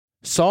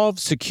Solve,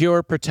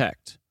 secure,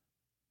 protect.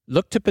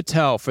 Look to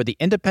Patel for the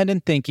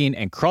independent thinking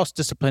and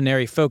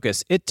cross-disciplinary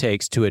focus it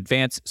takes to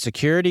advance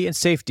security and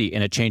safety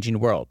in a changing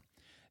world.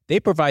 They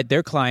provide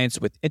their clients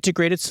with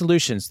integrated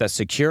solutions that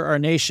secure our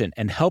nation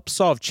and help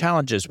solve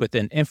challenges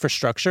within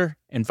infrastructure,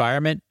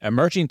 environment,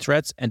 emerging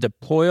threats, and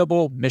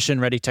deployable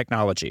mission-ready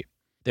technology.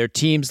 Their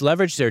teams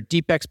leverage their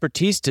deep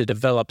expertise to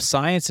develop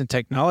science and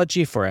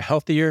technology for a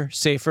healthier,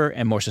 safer,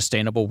 and more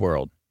sustainable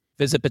world.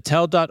 Visit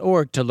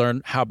Battelle.org to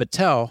learn how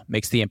Battelle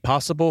makes the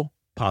impossible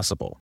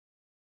possible.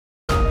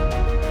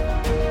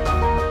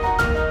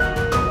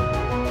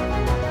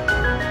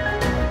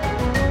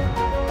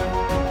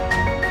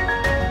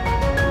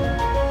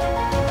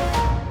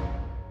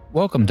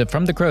 Welcome to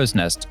From the Crow's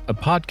Nest, a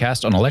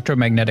podcast on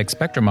electromagnetic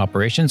spectrum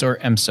operations, or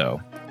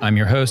EMSO. I'm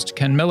your host,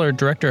 Ken Miller,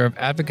 Director of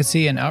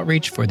Advocacy and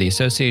Outreach for the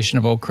Association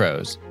of Old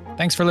Crows.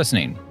 Thanks for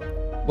listening.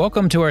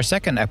 Welcome to our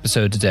second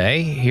episode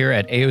today here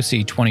at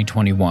AOC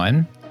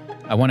 2021.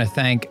 I want to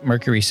thank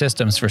Mercury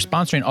Systems for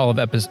sponsoring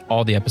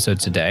all the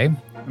episodes today.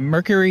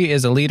 Mercury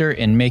is a leader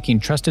in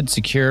making trusted,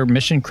 secure,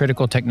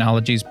 mission-critical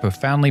technologies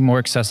profoundly more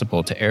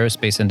accessible to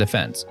aerospace and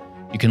defense.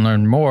 You can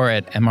learn more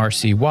at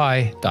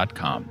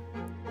mrcy.com.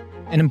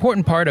 An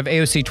important part of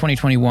AOC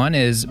 2021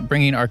 is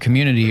bringing our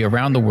community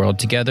around the world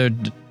together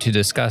to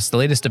discuss the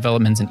latest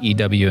developments in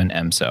EW and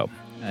EMSO.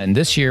 And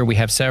this year, we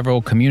have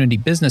several community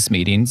business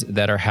meetings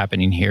that are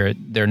happening here.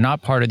 They're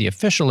not part of the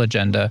official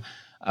agenda,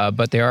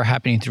 but they are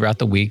happening throughout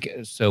the week,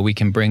 so we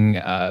can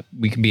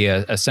be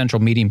a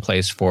central meeting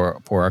place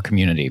for our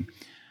community.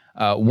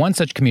 One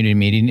such community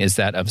meeting is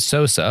that of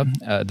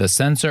SOSA, the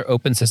Sensor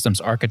Open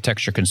Systems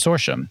Architecture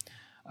Consortium.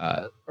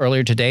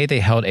 Earlier today, they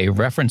held a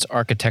reference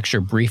architecture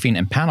briefing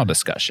and panel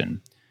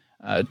discussion.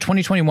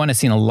 2021 has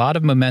seen a lot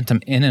of momentum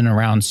in and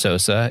around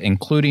SOSA,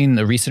 including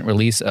the recent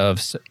release of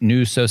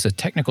new SOSA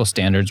Technical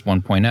Standards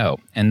 1.0.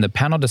 And the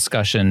panel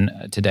discussion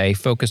today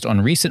focused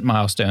on recent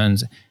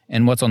milestones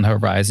and what's on the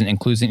horizon,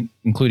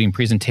 including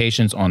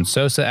presentations on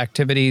SOSA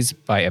activities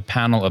by a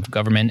panel of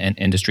government and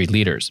industry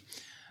leaders.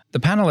 The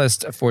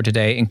panelists for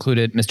today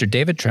included Mr.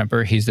 David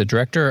Tremper. He's the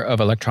Director of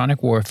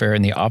Electronic Warfare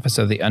in the Office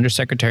of the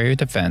Undersecretary of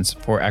Defense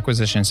for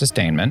Acquisition and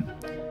Sustainment,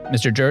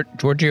 Mr.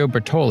 Giorgio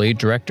Bertoli,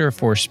 Director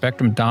for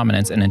Spectrum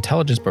Dominance and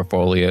Intelligence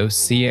Portfolio,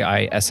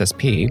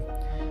 CISSP,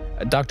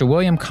 Dr.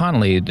 William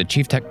Connolly, the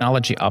Chief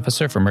Technology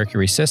Officer for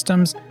Mercury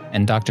Systems,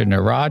 and Dr.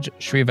 Niraj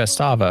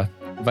Srivastava,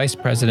 Vice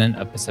President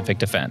of Pacific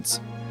Defense.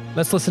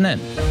 Let's listen in.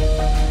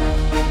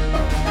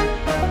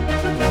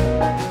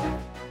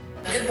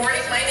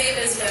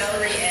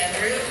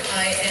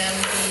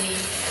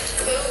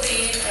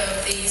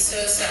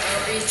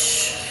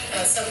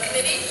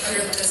 Subcommittee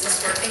under the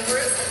Business Working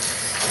Group.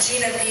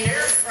 Gina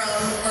Peter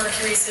from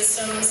Mercury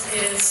Systems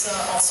is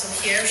also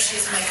here.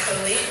 She's my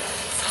co-lead.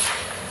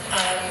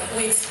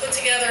 We've put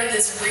together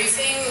this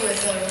briefing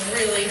with a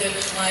really good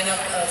lineup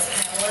of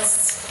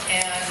panelists,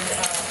 and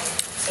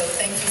so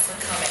thank you for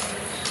coming.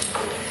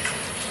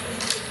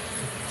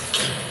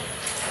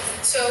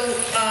 So,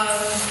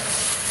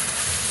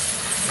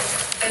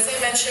 as I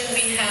mentioned,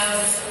 we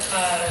have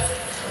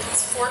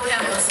 4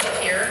 panelists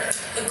up here.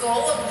 The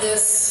goal of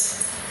this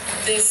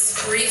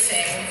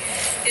briefing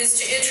is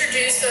to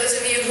introduce those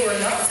of you who are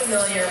not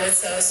familiar with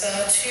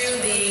SOSA to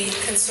the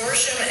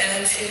consortium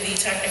and to the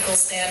technical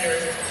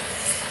standard,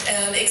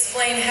 and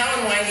explain how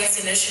and why these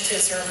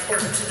initiatives are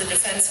important to the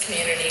defense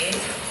community.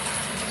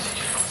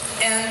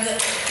 And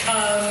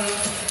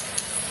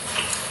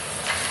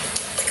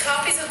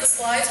copies of the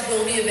slides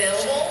will be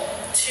available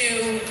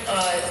to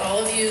all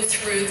of you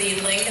through the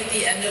link at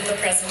the end of the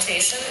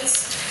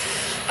presentations.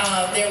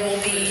 There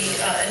will be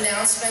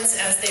announcements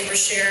as they were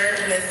shared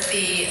with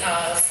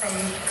from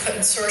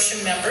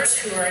consortium members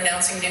who are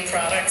announcing new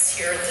products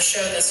here at the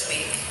show this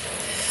week.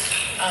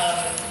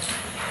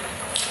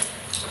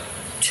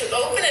 To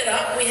open it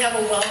up, we have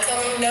a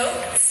welcome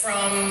note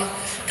from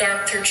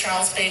Dr.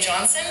 Charles Bay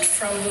Johnson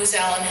from Booz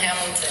Allen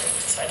Hamilton.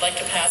 So I'd like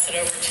to pass it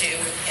over to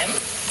him.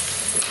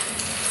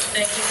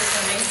 Thank you for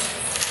coming.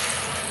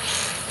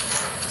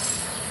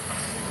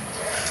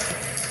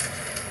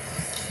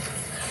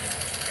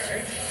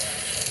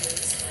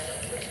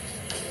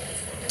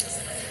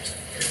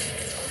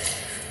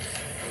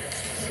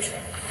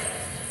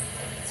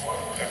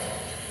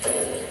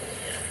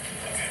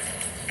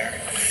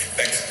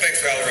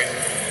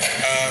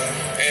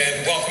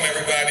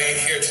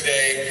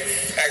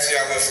 Actually,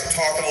 I was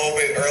talking a little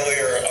bit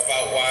earlier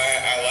about why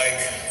I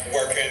like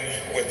working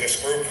with this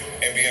group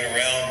and being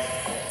around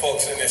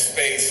folks in this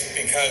space,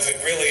 because it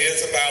really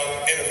is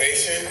about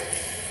innovation.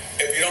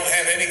 If you don't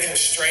have any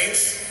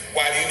constraints,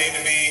 why do you need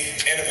to be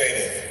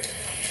innovative?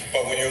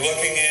 But when you're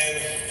looking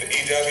in the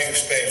EW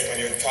space, when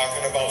you're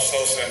talking about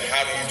SOSA and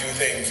how do you do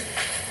things,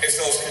 it's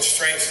those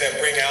constraints that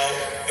bring out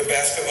the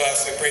best of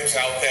us. It brings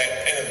out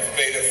that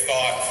innovative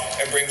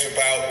thought and brings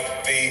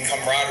about the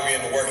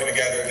camaraderie and the working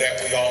together that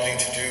we all need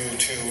to do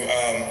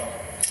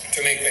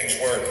to make things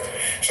work.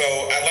 So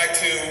I'd like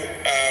to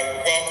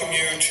welcome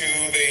you to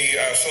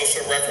the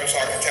SOSA Reference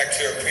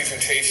Architecture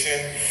presentation.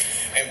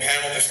 and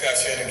panel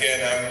discussion.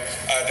 Again,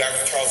 I'm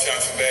Dr. Charles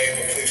Johnson Bay,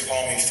 but please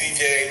call me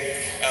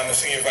CJ. I'm a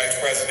Senior Vice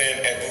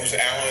President at Booz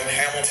Allen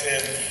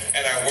Hamilton,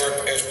 and I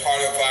work as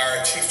part of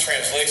our Chief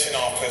Translation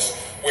Office,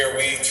 where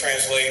we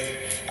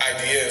translate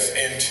ideas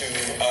into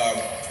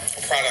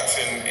products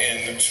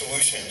and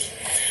solutions.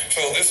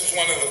 So this is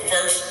one of the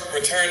first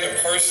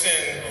return-to-person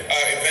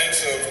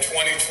events of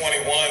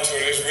 2021, so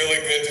it is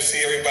really good to see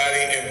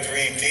everybody in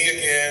 3D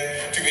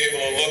again, to be able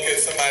to look at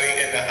somebody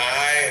in the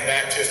eye and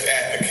not just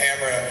at the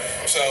camera.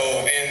 So,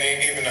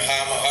 and even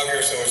I'm a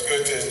hugger, so it's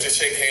good to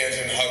shake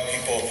hands and hug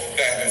people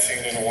that I haven't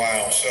seen in a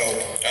while. So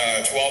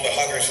to all the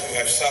huggers who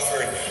have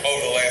suffered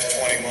over the last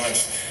 20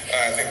 months,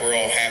 I think we're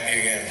all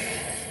happy again.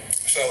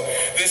 So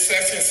this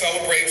session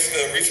celebrates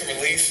the recent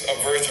release of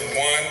version 1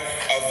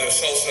 of the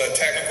SOSA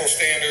technical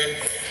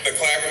standard, the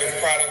collaborative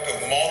product of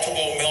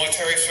multiple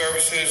military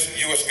services,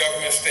 U.S.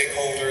 government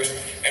stakeholders,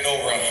 and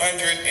over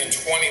 120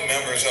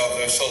 members of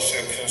the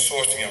SOSA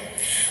Consortium.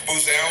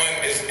 Booz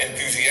Allen is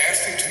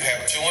enthusiastic to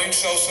have joined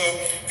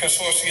SOSA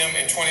Consortium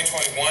in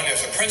 2021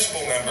 as a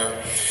principal member,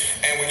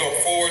 and we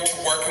look forward to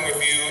working with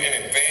you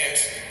and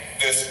advance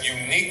this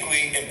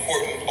uniquely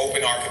important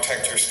open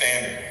architecture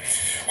standard.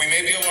 We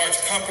may be a large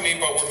company,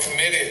 but we're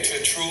committed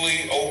to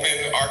truly open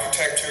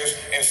architectures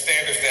and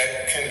standards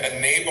that can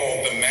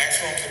enable the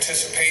maximum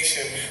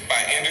participation by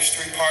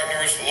industry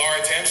partners,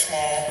 large and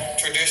small,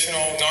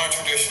 traditional,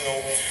 non-traditional,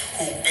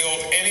 who build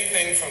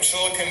anything from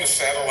silicon to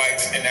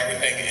satellites and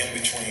everything in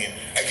between.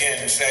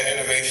 Again, it's that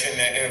innovation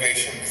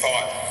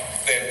thought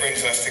that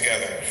brings us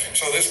together.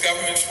 So this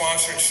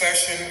government-sponsored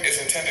session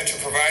is intended to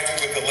provide you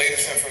with the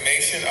latest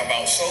information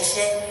about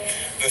SOSA,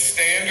 the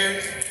standard,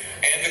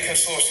 and the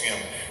consortium.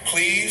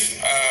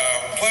 Please,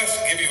 plus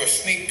give you a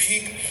sneak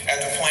peek at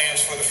the plans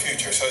for the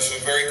future. So this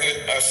is a very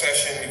good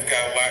session. We've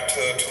got a lot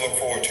to look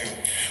forward to.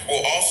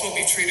 We'll also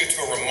be treated to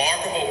a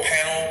remarkable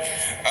panel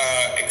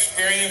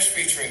experience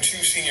featuring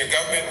 2 senior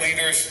government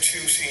leaders,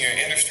 2 senior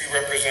industry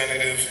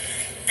representatives,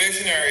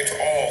 visionary to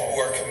all who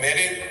are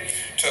committed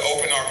to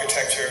open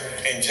architecture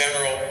in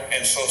general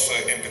and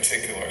SOSA in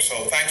particular.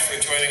 So thanks for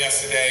joining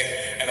us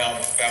today, and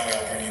Valerie,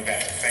 I'll bring you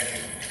back. Thank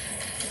you.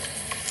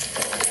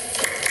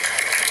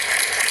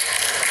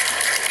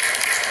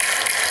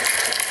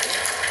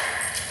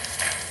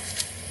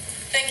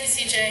 Thank you,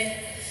 CJ.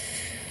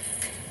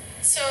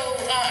 So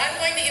I'm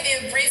going to give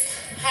you a brief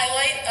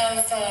highlight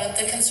of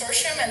the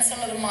consortium and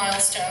some of the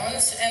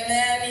milestones, and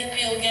then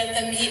you'll get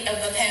the meat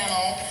of the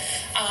panel.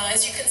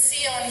 As you can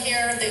see on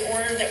here, the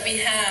order that we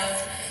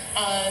have,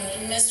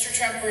 Mr.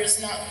 Tremper is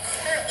not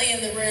currently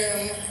in the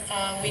room.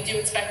 We do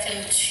expect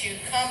him to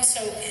come,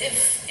 so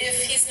if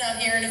he's not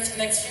here in the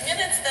next few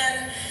minutes,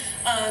 then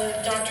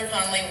Dr.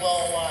 Conley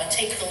will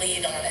take the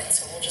lead on it.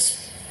 So we'll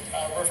just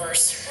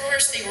reverse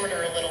the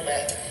order a little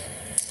bit.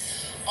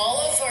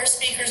 All of our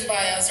speakers'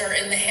 bios are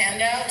in the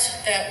handout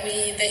that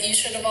you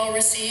should have all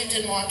received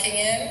in walking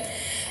in.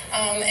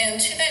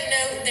 And to that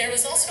note, there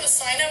was also a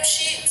sign-up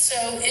sheet. So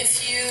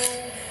if you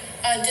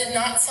did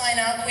not sign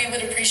up, we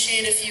would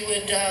appreciate if you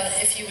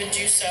would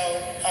do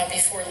so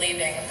before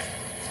leaving.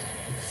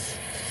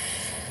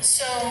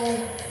 So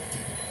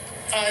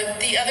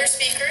the other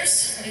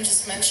speakers, I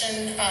just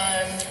mentioned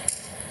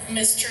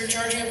Mr.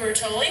 Giorgio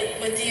Bertoli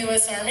with the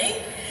U.S.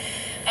 Army.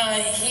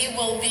 He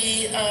will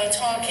be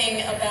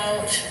talking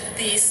about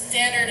the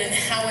standard and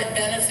how it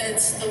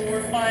benefits the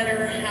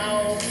warfighter,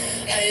 how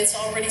it's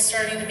already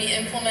starting to be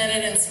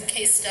implemented, and some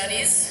case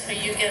studies, so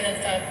you get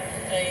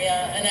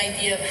an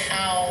idea of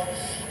how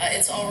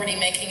it's already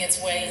making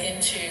its way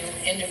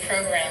into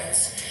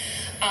programs.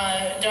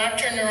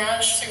 Dr.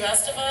 Niraj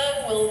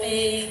Srivastava will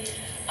be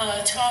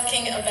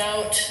talking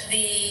about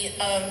the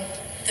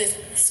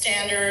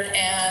standard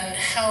and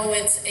how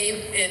it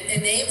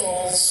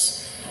enables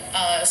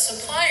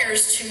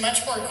suppliers to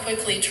much more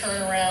quickly turn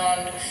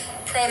around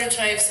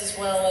prototypes as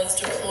well as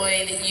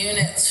deployed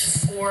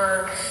units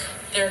for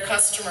their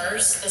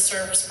customers, the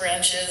service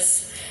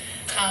branches.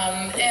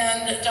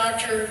 And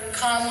Dr.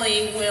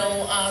 Conley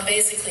will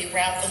basically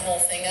wrap the whole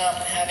thing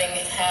up, having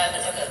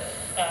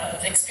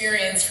had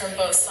experience from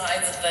both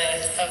sides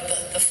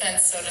of the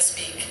fence, so to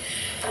speak.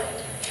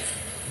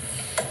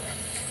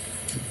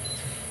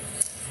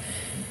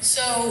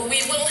 So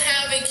we will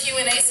have a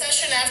Q&A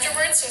session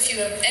afterwards, so if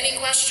you have any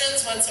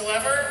questions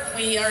whatsoever,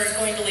 we are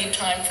going to leave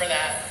time for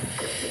that.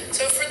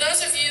 So for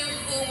those of you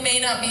who may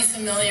not be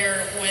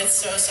familiar with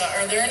SOSA,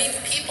 are there any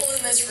people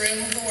in this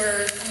room who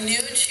are new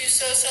to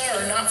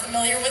SOSA or not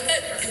familiar with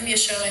it? Give me a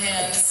show of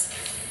hands.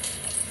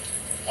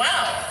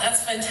 Wow,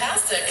 that's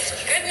fantastic.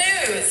 Good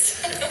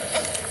news.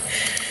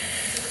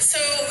 So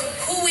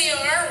who we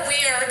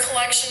are a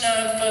collection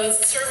of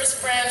both service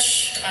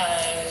branch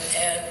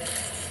and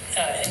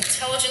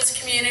intelligence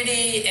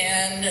community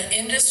and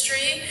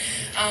industry.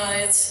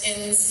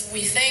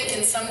 We think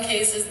in some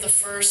cases the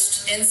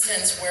first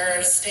instance where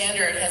a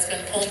standard has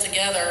been pulled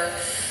together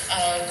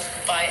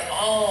by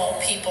all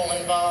people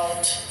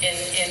involved in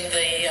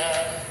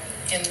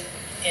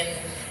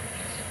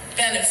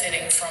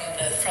benefiting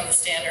from the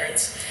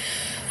standards.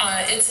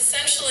 It's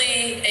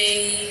essentially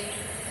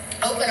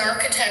open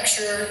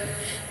architecture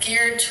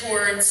geared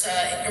towards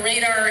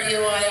radar,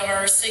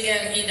 EOIR,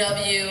 SIGINT,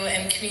 EW,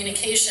 and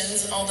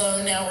communications,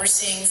 although now we're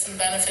seeing some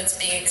benefits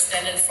being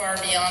extended far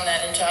beyond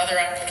that into other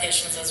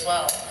applications as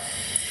well.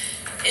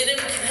 It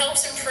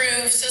helps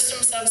improve system,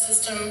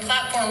 subsystem,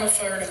 platform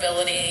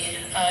affordability,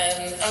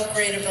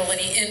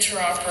 upgradability,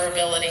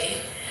 interoperability.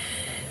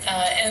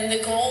 And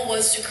the goal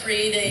was to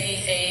create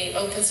a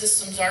open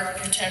systems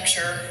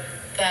architecture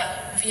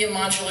that via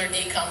modular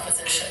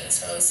decomposition,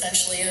 so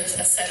essentially a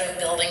set of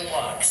building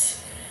blocks.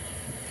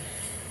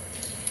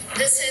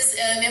 This is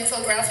an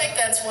infographic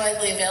that's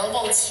widely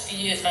available.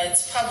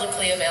 It's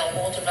publicly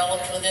available,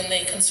 developed within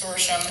the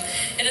consortium.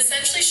 It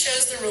essentially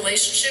shows the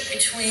relationship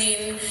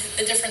between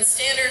the different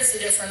standards, the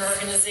different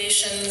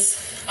organizations.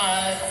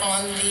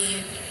 On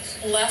the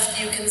left,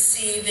 you can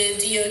see the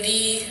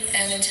DoD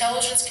and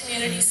intelligence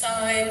community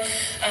side,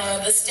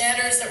 the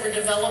standards that were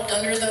developed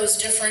under those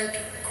different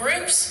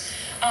groups,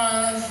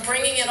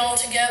 bringing it all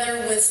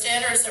together with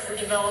standards that were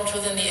developed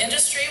within the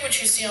industry,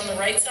 which you see on the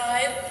right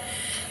side.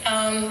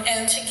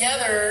 And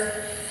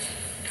together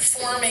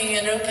forming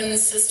an open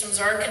systems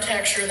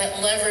architecture that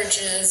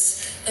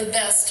leverages the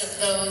best of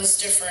those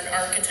different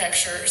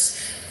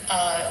architectures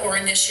or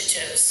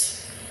initiatives.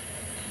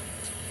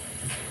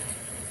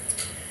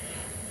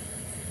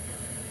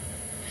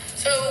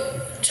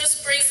 So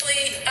just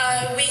briefly,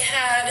 we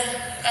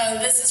had,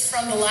 this is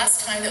from the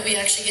last time that we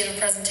actually gave a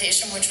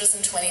presentation, which was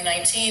in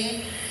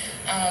 2019.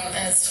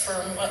 As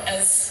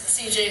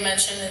CJ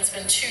mentioned, it's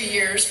been 2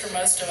 years for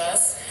most of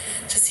us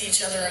to see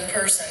each other in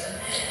person.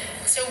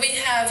 So we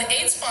have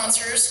 8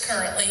 sponsors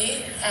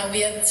currently.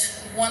 We had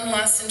 1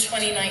 less in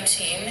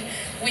 2019.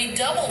 We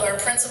doubled our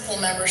principal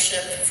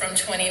membership from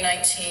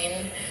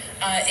 2019,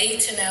 8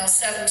 to now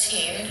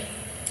 17.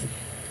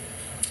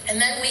 And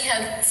then we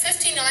had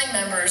 59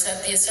 members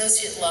at the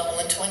associate level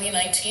in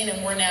 2019,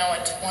 and we're now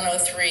at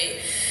 103.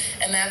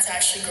 And that's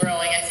actually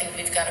growing. I think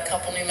we've got a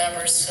couple new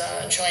members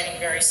joining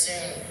very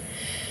soon.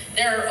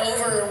 There are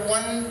over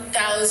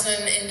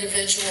 1,000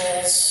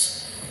 individuals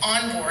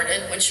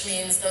onboarded, which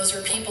means those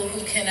are people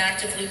who can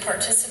actively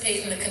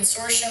participate in the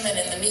consortium and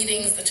in the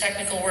meetings, the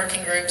technical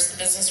working groups, the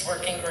business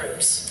working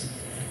groups.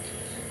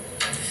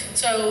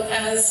 So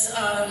as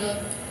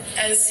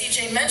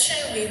CJ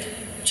mentioned, we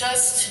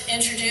just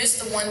introduced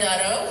the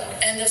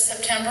 1.0 end of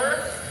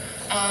September.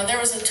 There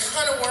was a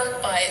ton of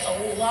work by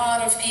a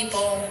lot of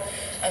people,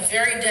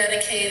 very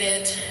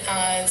dedicated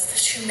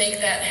to make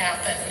that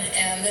happen.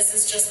 And this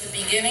is just the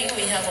beginning.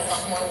 We have a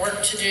lot more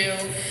work to do.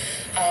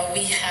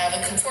 We have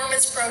a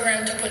conformance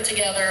program to put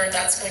together.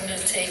 That's going to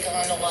take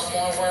on a lot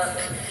more work.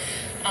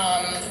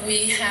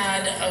 We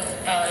had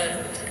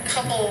a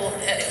couple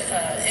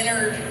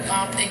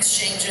inter-op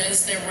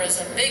exchanges. There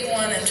was a big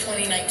one in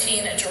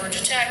 2019 at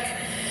Georgia Tech.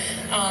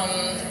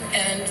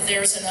 And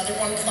there's another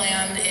one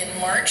planned in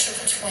March of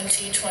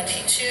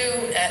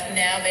 2022 at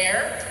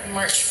NAVAIR.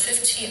 March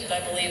 15th, I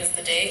believe, is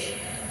the date.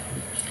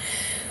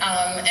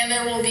 And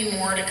there will be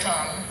more to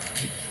come.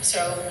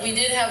 So we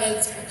did have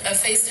a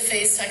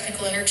face-to-face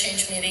technical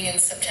interchange meeting in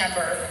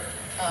September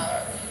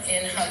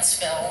in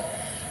Huntsville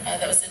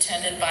that was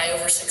attended by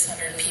over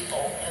 600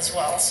 people as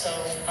well. So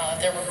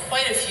there were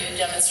quite a few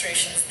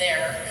demonstrations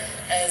there,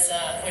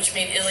 which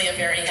made Ilya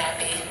very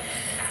happy.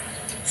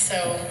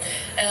 So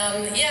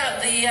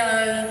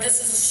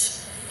this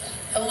is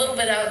a little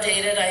bit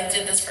outdated. I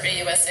did this for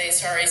AUSA,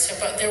 sorry.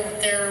 But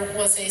there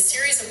was a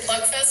series of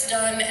Plugfests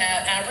done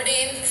at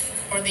Aberdeen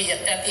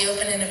at the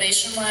Open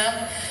Innovation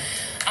Lab.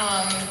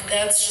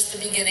 That's just the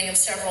beginning of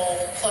several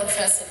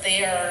Plugfests that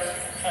they are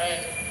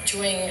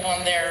doing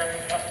on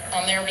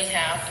their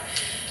behalf.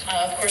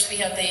 Of course, we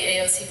have the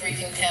AOC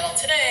briefing panel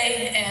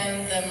today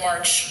and the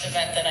March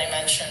event that I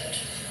mentioned.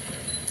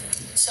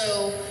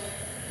 So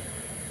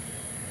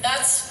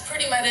that's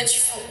pretty much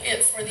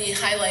it for the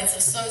highlights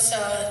of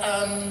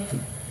SOSA.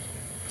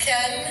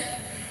 Ken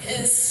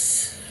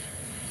is...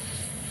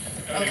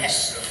 Okay.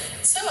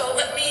 So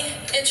let me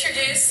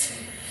introduce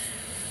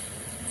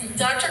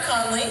Dr.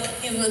 Conley.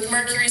 He's with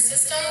Mercury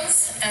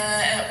Systems.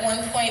 At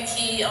one point,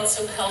 he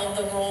also held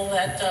the role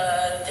that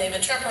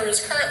David Tremper is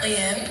currently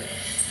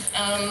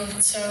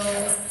in. So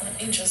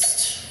let me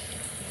just...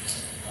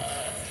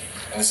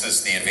 And this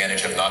is the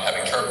advantage of not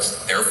having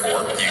charts.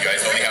 Therefore, you guys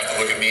only have to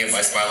look at me and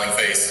my smiling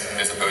face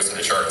as opposed to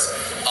the charts.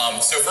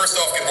 So first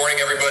off, good morning,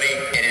 everybody.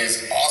 It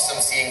is awesome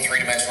seeing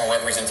three-dimensional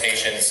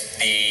representations.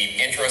 The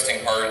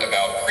interesting part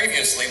about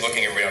previously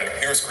looking at everybody on a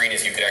computer screen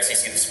is you could actually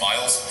see the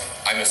smiles.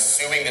 I'm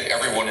assuming that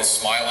everyone is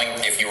smiling.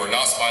 If you are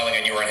not smiling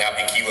and you are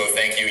unhappy, Kilo,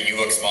 thank you. You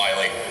look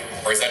smiley.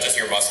 Or is that just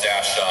your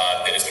mustache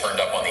that is turned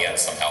up on the end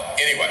somehow?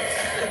 Anyway,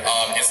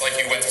 it's like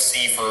you went to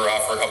sea for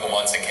a couple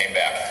months and came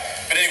back.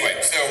 But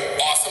anyway, so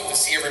awesome to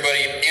see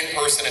everybody in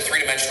person at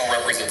three-dimensional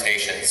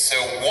representations. So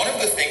one of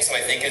the things that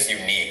I think is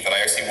unique that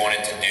I actually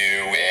wanted to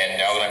do, and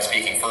now that I'm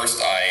speaking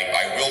first,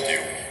 I will do.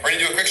 We're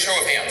going to do a quick show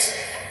of hands.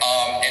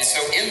 And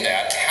so in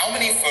that, how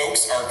many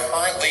folks are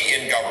currently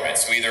in government?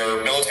 So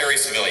either military,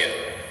 civilian.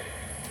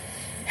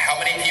 How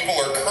many people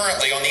are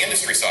currently on the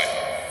industry side?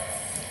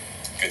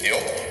 Good deal.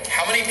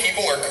 How many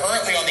people are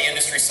currently on the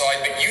industry side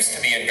but used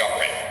to be in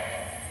government?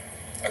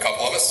 A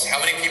couple of us.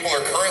 How many people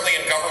are currently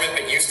in government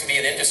but used to be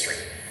in industry?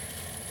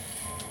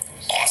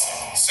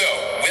 Awesome. So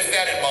with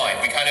that in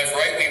mind, we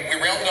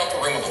rounded out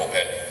the room a little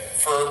bit.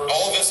 For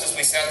all of us, as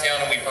we sat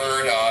down and we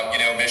heard,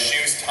 Ms.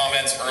 Shu's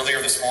comments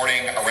earlier this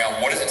morning around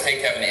what does it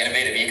take to have an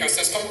innovative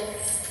ecosystem,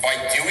 by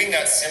doing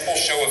that simple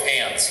show of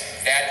hands,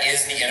 that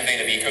is the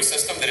innovative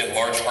ecosystem that in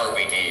large part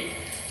we need.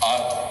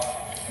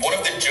 One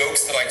of the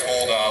jokes that I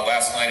told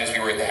last night as we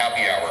were at the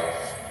happy hour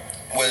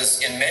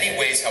was in many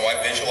ways how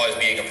I visualized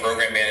being a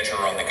program manager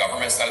on the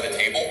government side of the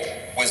table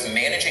was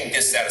managing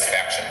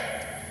dissatisfaction.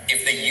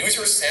 If the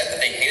user said that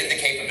they hated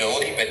the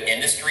capability, but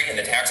industry and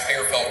the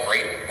taxpayer felt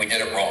great, we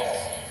did it wrong.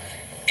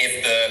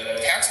 If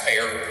the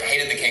taxpayer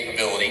hated the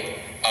capability,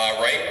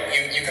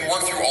 you can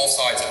work through all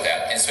sides of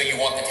that. And so you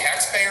want the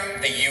taxpayer,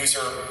 the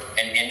user,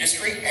 and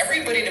industry,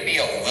 everybody to be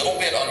a little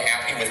bit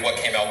unhappy with what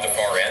came out the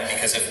far end,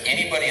 because if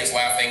anybody is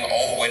laughing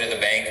all the way to the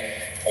bank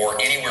or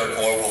anywhere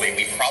globally,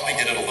 we probably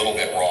did it a little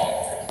bit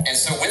wrong. And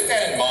so with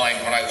that in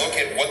mind, when I look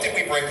at what did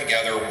we bring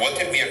together, what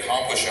did we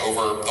accomplish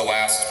over the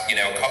last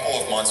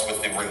couple of months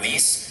with the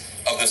release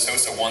of the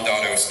SOSA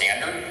 1.0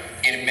 standard,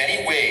 in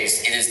many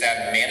ways it is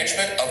that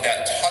management of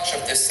that touch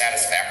of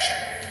dissatisfaction,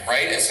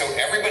 right? And so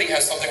everybody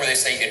has something where they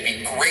say it'd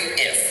be great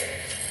if,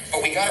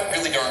 but we got it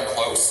really darn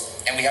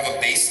close, and we have a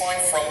baseline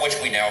from which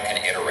we now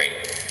can iterate.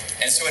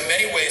 And so in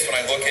many ways, when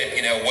I look at,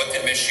 what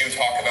did Ms. Shu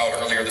talk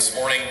about earlier this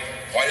morning,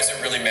 why does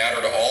it really matter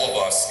to all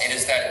of us? It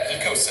is that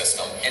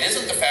ecosystem. It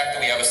isn't the fact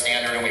that we have a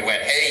standard and we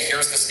went, hey,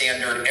 here's the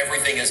standard,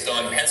 everything is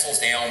done, pencils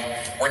down,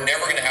 we're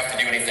never gonna have to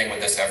do anything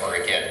with this ever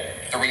again.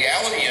 The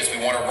reality is we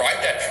wanna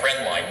ride that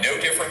trend line, no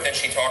different than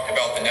she talked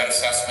about the net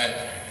assessment,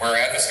 where our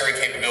adversary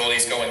capability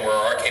is going, where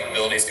our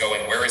capability is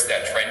going, where is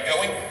that trend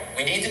going?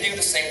 We need to do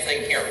the same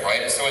thing here,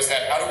 right? And so it's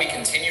that, how do we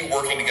continue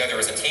working together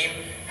as a team?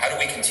 How do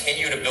we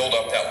continue to build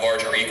up that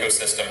larger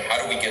ecosystem?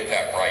 How do we get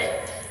that right?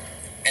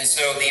 And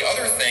so the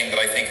other thing that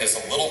I think is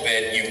a little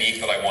bit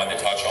unique that I wanted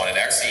to touch on, and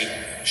actually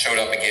showed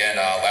up again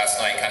last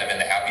night kind of in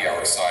the happy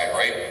hour side,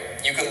 right?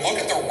 You can look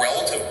at the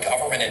relative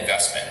government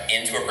investment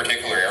into a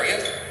particular area,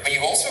 but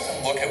you also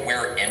can look at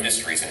where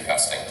industry is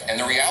investing. And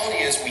the reality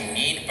is we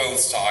need both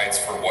sides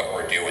for what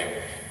we're doing.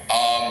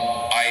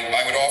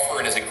 I would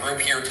offer it as a group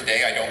here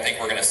today. I don't think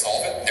we're going to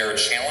solve it. There are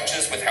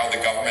challenges with how the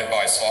government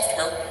buys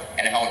software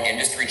and how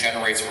industry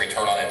generates a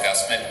return on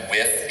investment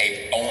with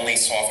a only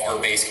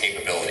software-based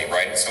capability,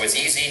 right? So it's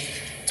easy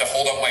to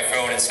hold up my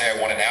phone and say I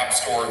want an app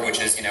store,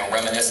 which is,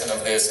 reminiscent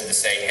of this, and to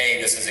say,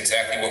 hey, this is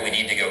exactly what we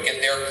need to go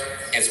get there.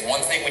 It's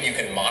one thing when you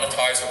can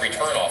monetize a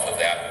return off of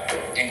that.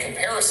 In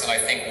comparison, I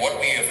think what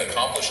we have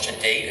accomplished to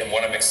date and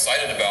what I'm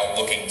excited about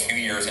looking 2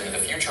 years into the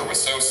future with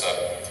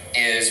SOSA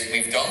is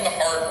we've done the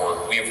hard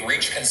work, we have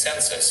reached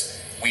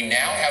consensus. We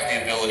now have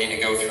the ability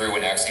to go through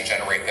and actually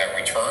generate that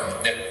return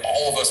that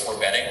all of us were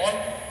betting on,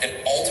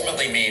 that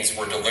ultimately means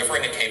we're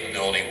delivering a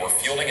capability, we're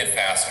fielding it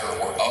faster,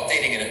 we're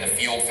updating it in the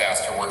field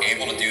faster, we're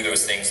able to do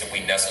those things that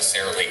we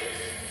necessarily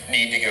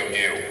need to go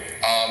do.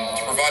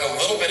 To provide a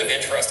little bit of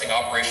interesting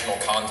operational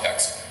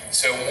context.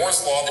 So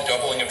Moore's Law, the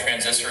doubling of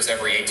transistors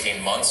every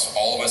 18 months,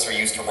 all of us are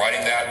used to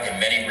writing that. In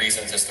many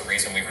reasons, it's the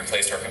reason we've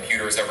replaced our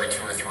computers every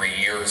 2 or 3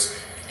 years,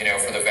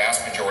 for the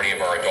vast majority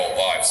of our adult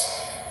lives.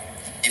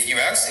 If you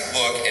actually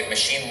look at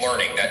machine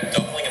learning, that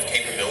doubling of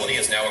capability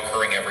is now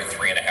occurring every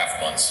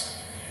 3.5 months.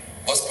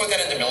 Let's put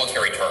that into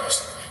military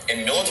terms.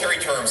 In military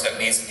terms, that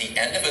means at the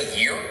end of a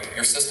year,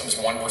 your system's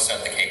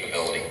 1% the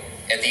capability.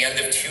 At the end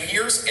of 2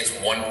 years, it's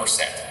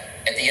 1%.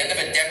 At the end of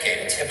a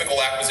decade, a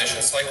typical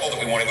acquisition cycle that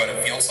we want to go out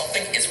and field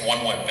something is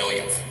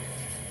 1/1,000,000th.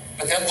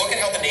 But then look at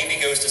how the Navy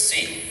goes to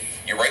sea.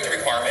 You write the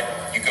requirement,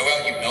 you go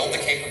out, you build the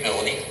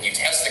capability, you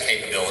test the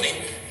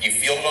capability, you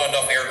field it on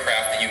enough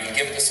aircraft that you can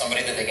give it to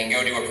somebody that they can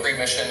go do a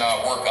pre-mission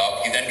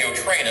workup, you then go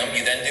train them,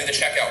 you then do the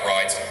checkout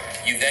rides,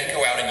 you then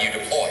go out and you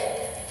deploy.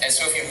 And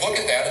so if you look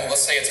at that, and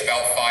let's say it's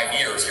about 5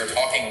 years, you're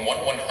talking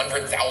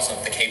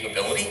 1/100,000th the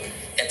capability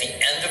at the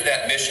end of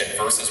that mission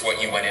versus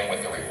what you went in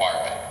with the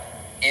requirement.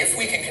 If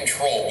we can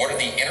control what are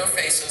the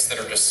interfaces that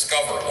are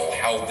discoverable,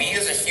 how we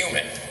as a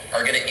human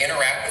are going to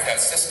interact with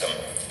that system,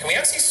 can we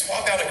actually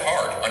swap out a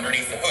card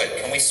underneath the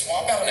hood? Can we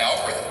swap out an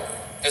algorithm?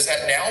 Does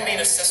that now mean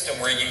a system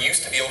where you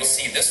used to be able to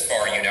see this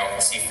far, you now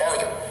can see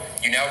farther?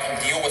 You now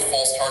can deal with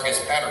false targets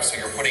better, so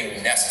you're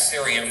putting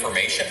necessary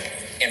information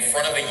in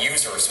front of a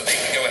user so they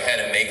can go ahead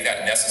and make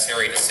that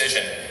necessary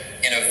decision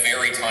in a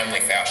very timely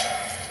fashion.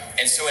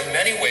 And so in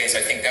many ways,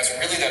 I think that's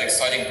really that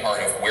exciting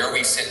part of where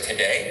we sit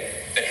today,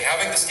 that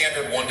having the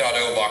standard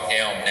 1.0 locked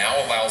down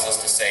now allows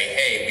us to say,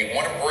 hey, we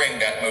want to bring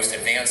that most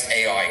advanced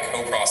AI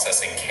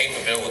co-processing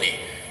capability,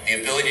 the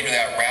ability to do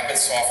that rapid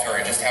software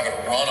and just have it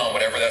run on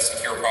whatever that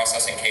secure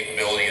processing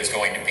capability is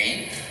going to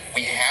be.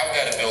 We have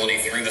that ability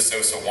through the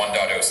SOSA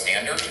 1.0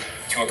 standard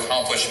to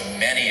accomplish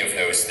many of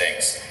those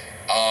things.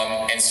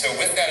 And so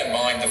with that in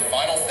mind, the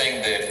final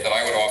thing that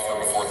I would offer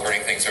before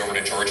turning things over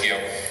to Giorgio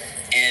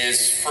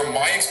is, from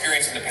my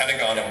experience in the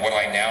Pentagon and what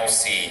I now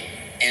see,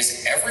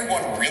 is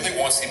everyone really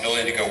wants the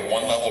ability to go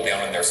one level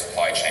down in their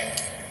supply chain.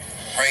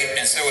 right?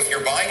 And so if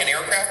you're buying an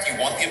aircraft, you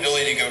want the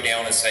ability to go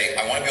down and say,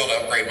 I want to be able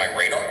to upgrade my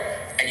radar,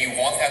 and you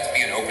want that to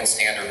be an open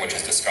standard which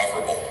is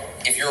discoverable.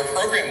 If you're a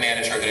program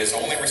manager that is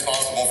only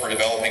responsible for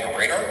developing a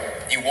radar,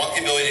 you want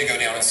the ability to go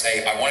down and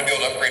say, I want to be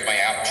able to upgrade my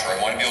aperture, I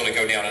want to be able to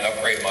go down and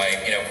upgrade my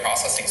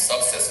processing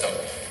subsystem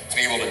to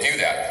be able to do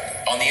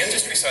that. On the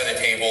industry side of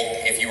the table,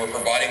 if you were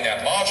providing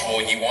that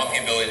module, you want the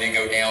ability to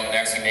go down and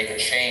actually make a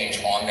change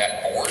on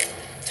that board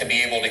to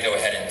be able to go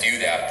ahead and do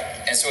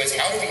that. And so it's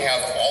how do we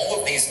have all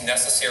of these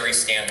necessary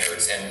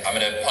standards, and I'm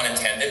going to pun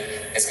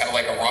intended, it's kind of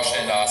like a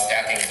Russian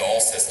stacking doll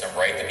system,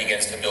 right, that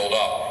begins to build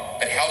up.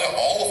 But how do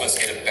all of us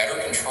get a better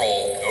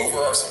control over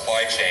our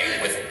supply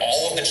chain with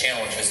all of the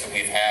challenges that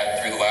we've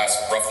had through the last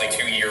roughly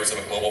 2 years of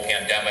a global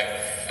pandemic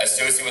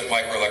associated with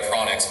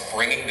microelectronics,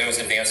 bringing those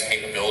advanced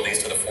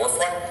capabilities to the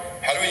forefront?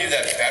 How do we do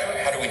that better?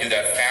 How do we do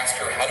that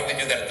faster? How do we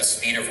do that at the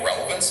speed of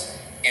relevance?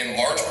 In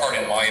large part,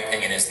 in my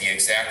opinion, is the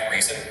exact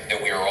reason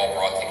that we are all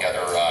brought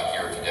together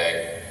here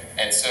today.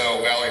 And so,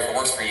 Valerie, if it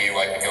works for you,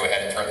 I can go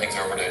ahead and turn things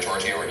over to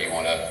Georgie, or do you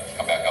want to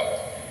come back up?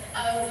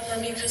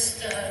 Let me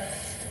just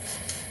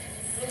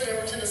move it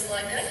over to the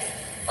slide deck.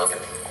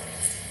 Perfect.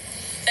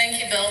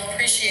 Thank you, Bill.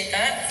 Appreciate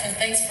that. And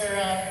thanks for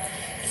a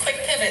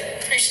quick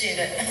pivot. Appreciate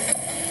it.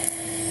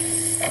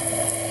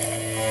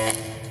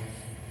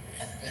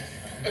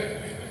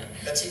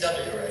 That's EW,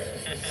 right?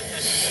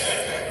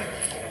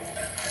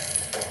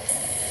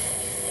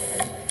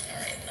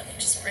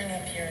 Just bring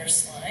up your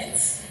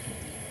slides.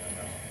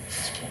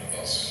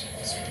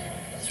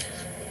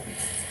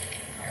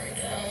 There we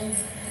go.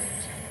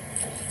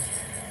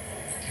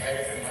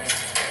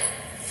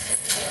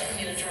 I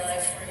need a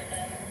drive for you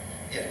then.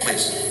 Yeah,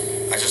 please.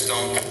 I just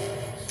don't.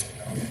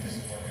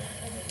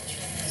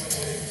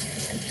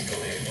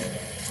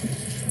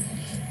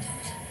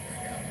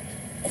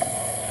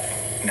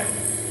 No.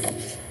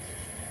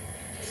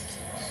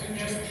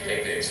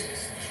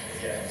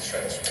 Yeah, let's try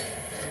this.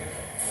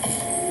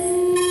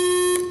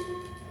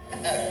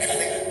 I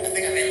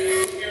think I made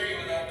it. Hear you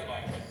without the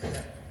mic.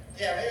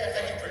 Yeah,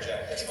 I can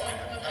project. That's fine.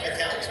 I'm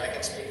Italian, so I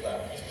can speak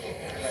loud.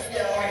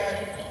 Yeah, all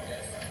right.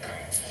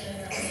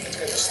 It's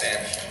good to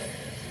stand.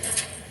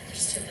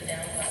 Just hit the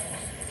down button.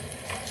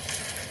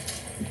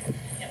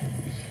 Yep.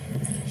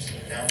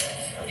 Down.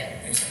 Yep.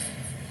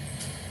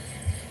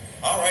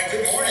 All right,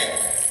 good morning.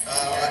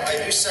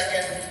 I do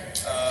second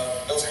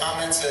Bill's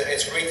comments.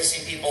 It's great to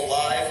see people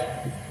live.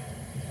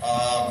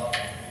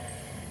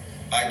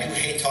 I do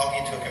hate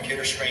talking to a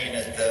computer screen.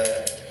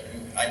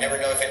 I never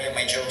know if any of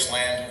my jokes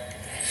land.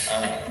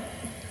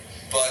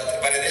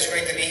 But it is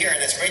great to be here,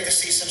 and it's great to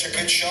see such a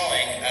good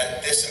showing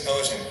at this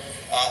symposium,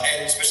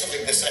 and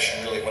specifically this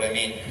session, really what I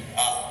mean.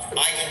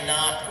 I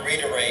cannot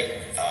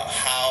reiterate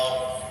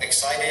how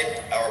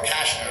excited or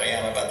passionate I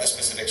am about this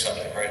specific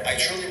subject, right? I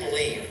truly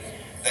believe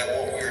that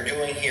what we're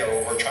doing here,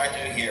 what we're trying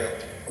to do here,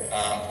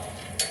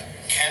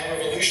 can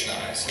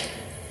revolutionize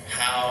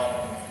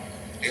how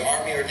the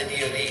Army or the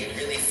DoD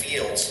really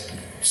fields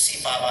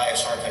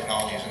C5ISR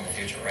technologies in the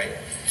future, right?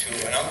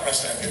 To an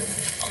unprecedented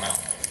amount.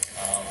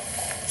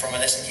 From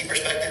an S&T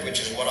perspective, which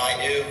is what I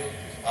do,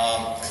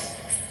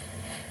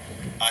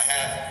 I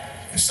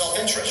have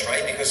self-interest,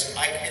 right? Because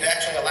it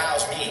actually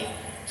allows me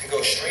to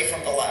go straight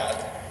from the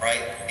lab,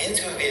 right,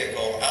 into a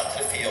vehicle, out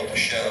to the field to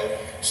show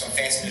some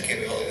fancy new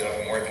capability that I've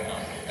been working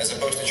on, as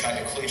opposed to trying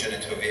to kludge it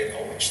into a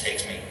vehicle, which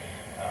takes me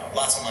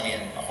lots of money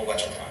and a whole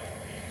bunch of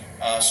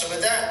time. So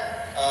with that,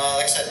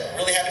 like I said,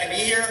 really happy to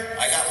be here.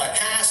 I got my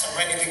pass, I'm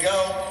ready to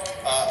go.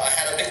 I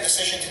had a big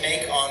decision to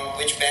make on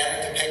which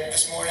banner to pick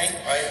this morning,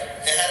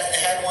 right? They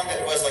had one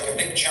that was like a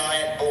big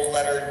giant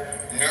bold-lettered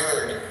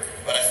nerd,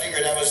 but I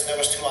figured that was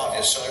too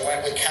obvious. So I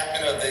went with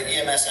Captain of the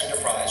EMS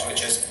Enterprise,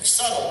 which is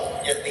subtle,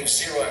 yet leaves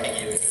zero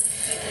ambiguity.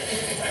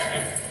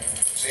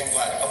 See, I'm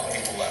glad a couple of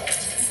people left.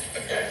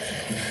 Okay.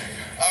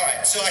 All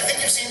right, so I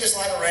think you've seen this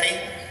slide already.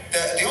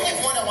 The only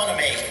point I want to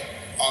make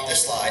on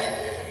this slide,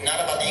 not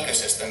about the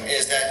ecosystem,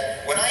 is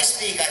that when I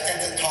speak, I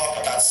tend to talk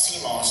about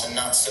CMOS and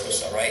not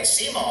SOSA, right?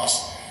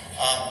 CMOS,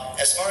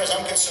 as far as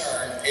I'm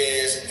concerned,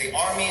 is the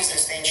Army's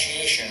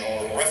instantiation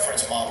or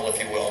reference model, if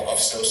you will, of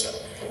SOSA.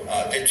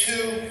 The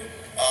two,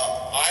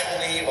 I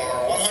believe,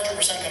 are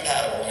 100%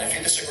 compatible, and if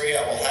you disagree,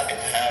 I will happy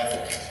to have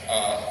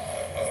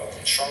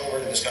a strong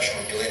word of discussion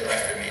with you later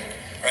after the meeting.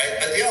 Right,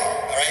 but they are,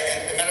 all right,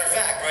 and as a matter of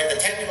fact, right, the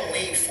technical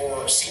lead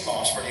for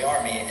CMOS for the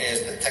Army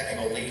is the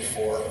technical lead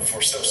for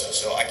SOSA,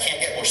 so I can't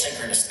get more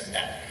synchronous than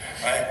that,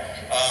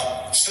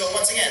 right? So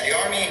once again, the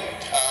Army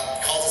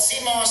calls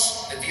it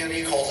CMOS, the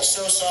DoD calls it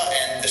SOSA,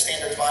 and the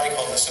standards body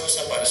calls it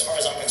SOSA, but as far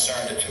as I'm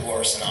concerned, the two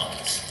are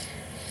synonymous.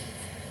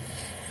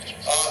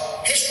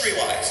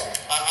 History-wise,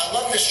 I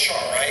love this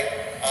chart,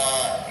 right?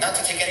 Not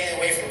to take anything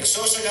away from the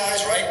SOSA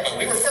guys, right? But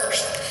we were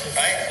first,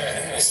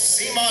 right?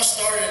 CMOS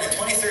started in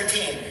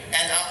 2013,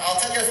 and I'll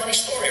tell you a funny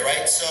story,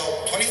 right?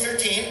 So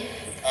 2013,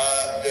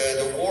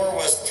 the war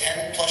was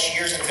 10 plus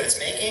years into its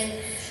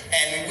making,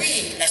 and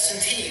we,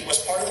 S&T, APNT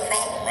was part of the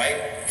problem,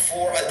 right?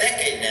 For a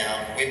decade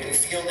now, we've been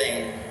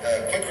fielding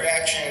quick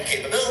reaction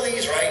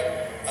capabilities,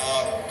 right?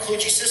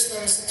 Kludgy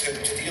systems to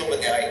deal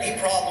with the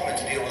IED problem and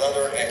to deal with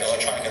other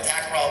electronic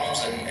attack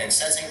problems and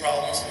sensing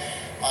problems.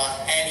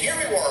 And here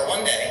we were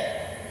one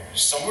day,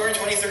 somewhere in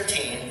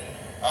 2013,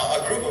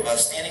 a group of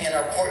us standing in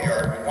our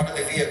courtyard with one of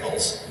the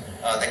vehicles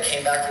that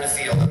came back from the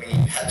field that we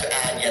had to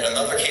add yet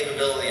another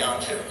capability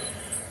onto.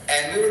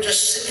 And we were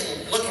just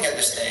sitting looking at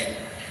this thing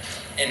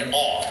in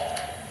awe.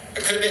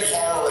 It could have been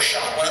horror or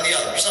shock, one or the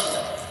other,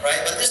 something, right?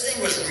 But this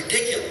thing was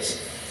ridiculous.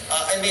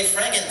 It made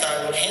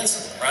Frankenstein look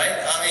handsome, right?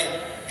 I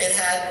mean, it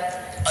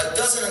had a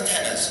dozen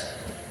antennas.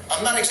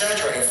 I'm not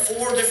exaggerating,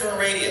 4 different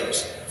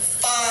radios,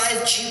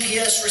 5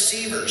 GPS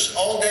receivers,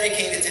 all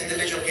dedicated to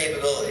individual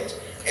capabilities.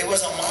 It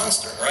was a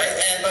monster, right?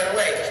 And by the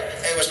way,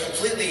 it was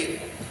completely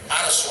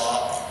out of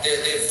swap.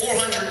 The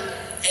 400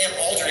 amp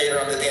alternator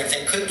on the damn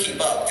thing couldn't keep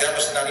up. That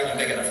was not even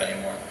big enough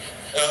anymore.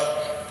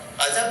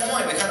 At that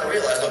point, we kind of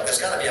realized, look,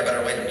 there's got to be a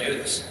better way to do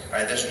this,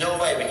 right? There's no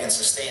way we can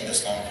sustain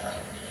this long term.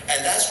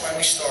 And that's when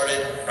we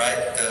started,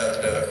 right,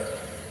 the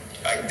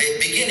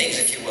beginnings,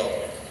 if you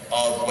will,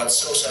 of what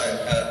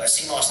SOSA,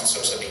 CMOS and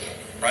SOSA became,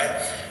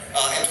 right?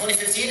 In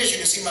 2015, as you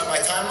can see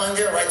my timeline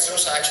there, right,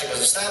 SOSA actually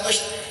was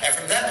established. And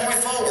from that point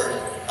forward,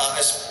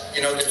 as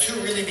you know, the two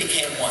really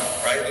became one,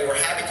 right? We were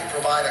happy to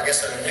provide, I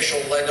guess, an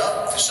initial leg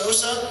up to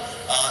SOSA,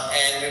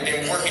 and we've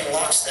been working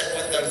lockstep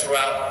with them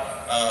throughout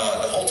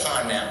the whole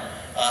time now.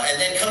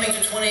 And then coming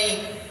to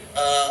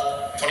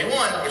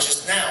 2021, which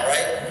is now,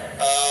 right?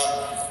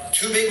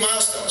 2 big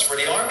milestones for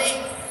the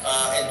Army.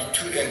 In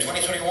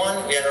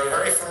 2021, we had our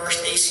very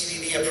first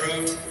ACDD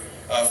approved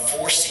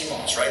for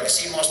CMOS, right? The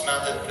CMOS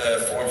mounted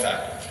form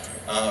factor,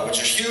 which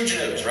is huge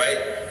news, right?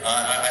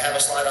 I have a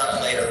slide on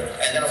it later.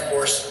 And then, of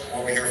course,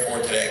 what we're here for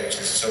today, which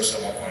is SOSA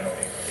 1.0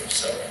 release.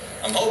 So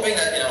I'm hoping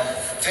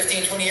that,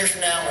 15, 20 years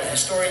from now, when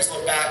historians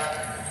look back,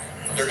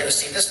 they're going to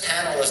see this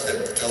panel as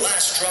the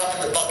last drop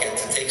in the bucket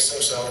to take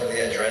SOSA over the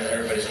edge, right? And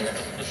everybody's in there.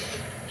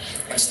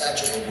 And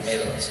statues will be made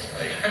of us,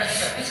 right?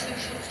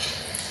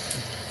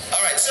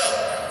 All right, so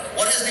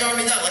what has the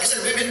Army done? Like I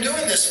said, we've been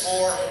doing this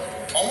for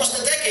almost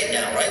a decade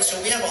now, right? So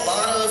we have a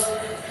lot of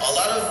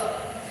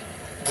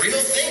real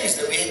things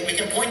that we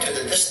can point to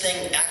that this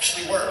thing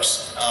actually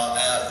works.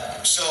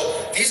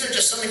 So these are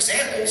just some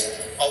examples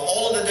of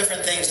all of the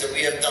different things that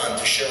we have done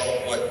to show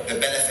what the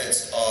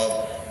benefits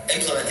of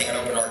implementing an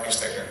open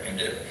architecture can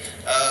do.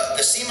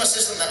 The CMA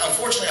system,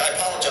 unfortunately, I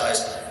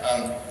apologize,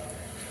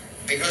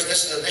 because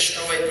this is a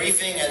distro-weight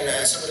briefing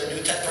and some of the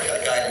new tech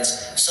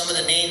guidance, some of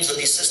the names of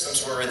these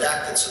systems were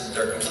redacted, so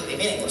they're completely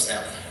meaningless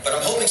now. But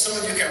I'm hoping some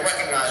of you can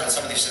recognize what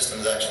some of these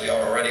systems actually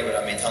are already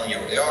without me telling you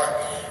what they are.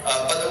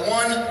 But the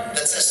one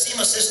that says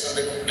CMA system,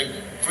 the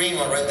green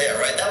one right there,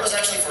 right, that was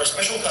actually for a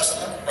special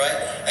customer, right?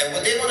 And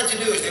what they wanted to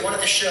do is they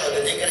wanted to show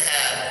that they could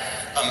have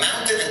a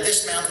mounted and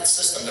dismounted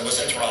system that was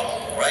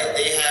interoperable, right?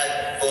 They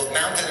had both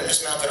mounted and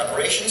dismounted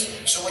operations.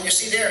 So what you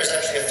see there is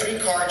actually a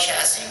 3-car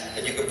chassis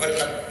that you could put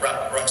in a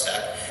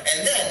rucksack.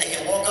 And then they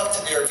can walk up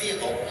to their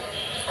vehicle,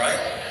 right?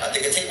 They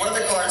can take one of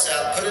the cards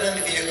out, put it in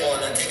the vehicle,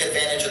 and then take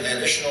advantage of the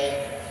additional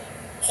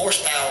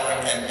horsepower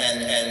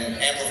and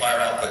amplifier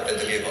output that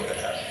the vehicle could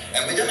have.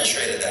 And we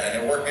demonstrated that,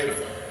 and it worked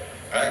beautifully,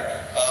 right?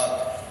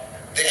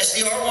 The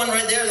SDR one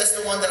right there, that's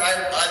the one that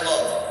I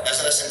love as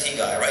an S&T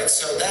guy, right?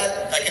 So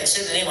that, I can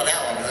say the name on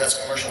that one because that's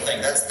a commercial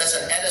thing. That's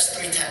an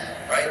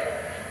NS310, right?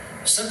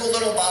 Simple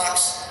little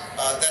box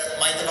that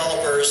my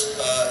developers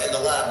in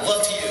the lab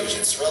love to use.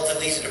 It's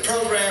relatively easy to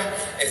program.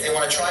 If they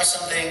want to try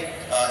something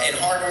in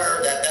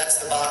hardware,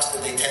 that's the box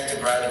that they tend to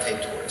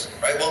gravitate towards,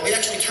 right? Well, we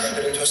actually turned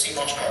it into a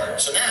CMOS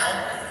card. So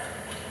now,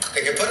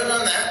 they can put it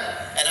on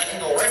that, and I can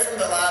go right from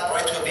the lab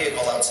right to a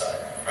vehicle outside,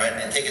 right?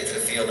 And take it to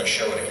the field and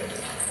show what it can do.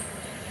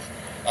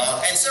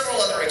 And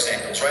several other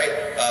examples, right?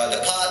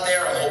 The pod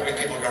there, I'm hoping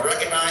people can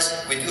recognize.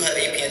 We do have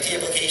APNT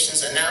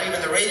applications, and now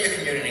even the radio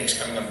community is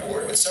coming on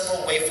board with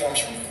several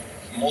waveforms from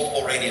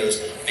multiple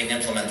radios being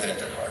implemented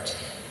into cards.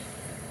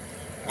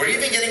 We're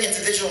even getting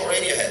into digital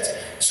radio heads.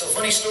 So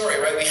funny story,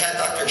 right? We had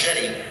Dr.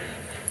 Jetty,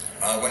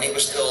 when he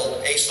was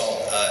still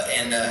ASOL,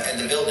 in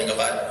the building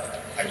about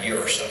a year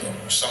or so,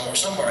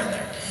 somewhere in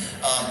there.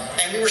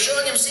 And we were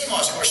showing him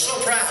CMOS, and we're so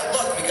proud.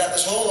 Look, we got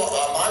this whole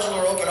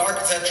modular open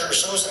architecture,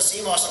 SOSA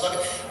and CMOS,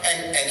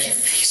 and he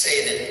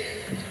fixated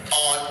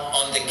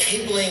on the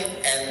cabling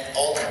and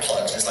all the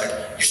plugs. It's like,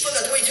 you still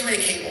got way too many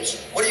cables.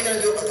 What are you going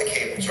to do about the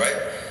cables, right?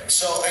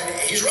 So, and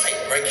he's right?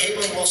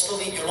 Cabling will still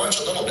eat your lunch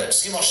a little bit.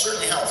 CMOS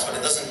certainly helps, but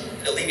it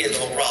doesn't alleviate the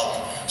whole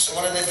problem. So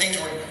one of the things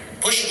we're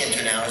pushing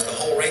into now is the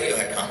whole radio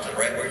head concept,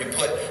 right? Where you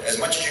put as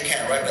much as you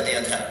can right by the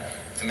antenna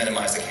to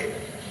minimize the cable.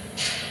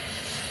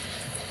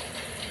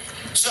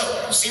 So,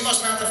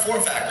 CMOS mounted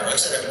form factor. Like I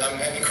said,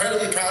 I'm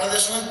incredibly proud of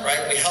this one,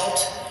 right? We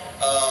helped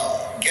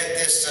get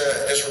this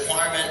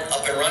requirement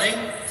up and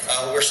running.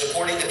 We're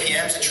supporting the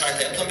PMs and trying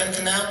to implement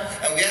them now.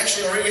 And we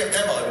actually already have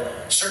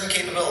demoed certain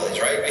capabilities,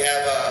 right? We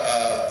have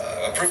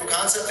a proof of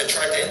concept that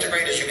tried to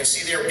integrate, as you can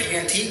see there,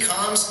 PNT,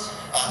 comms,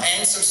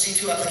 and some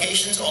C2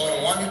 applications all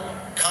in one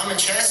common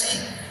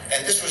chassis.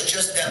 And this was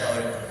just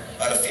demoed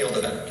at a field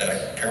event that I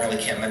apparently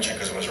can't mention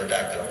because it was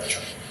redacted off the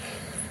chart.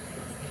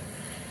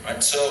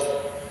 Right,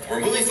 so we're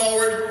moving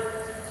forward.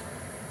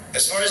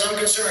 As far as I'm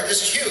concerned,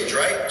 this is huge,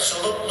 right?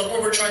 So look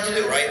what we're trying to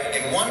do, right?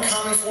 In one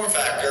common form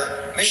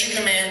factor, mission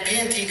command,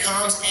 PNT,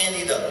 comms, and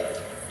EW.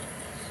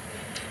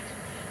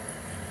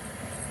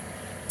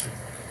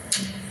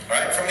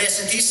 Right? From the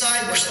S&T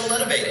side, we're still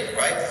innovating,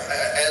 right?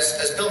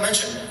 As Bill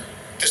mentioned,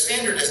 the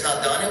standard is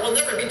not done. It will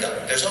never be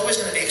done. There's always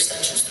going to be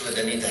extensions to it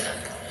that need to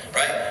happen,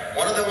 right?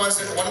 One of the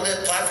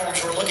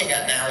platforms we're looking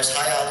at now is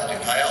high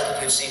altitude. High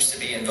altitude seems to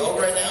be in vogue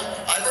right now.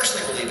 I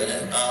personally believe in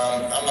it.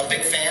 I'm a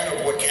big fan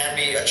of what can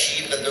be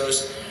achieved at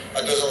those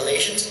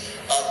elevations,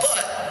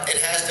 but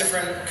it has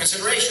different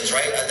considerations,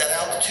 right? At that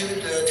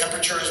altitude, the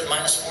temperature is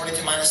 -40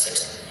 to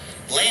 -60.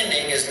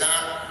 Landing is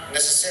not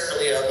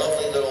necessarily a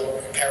lovely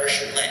little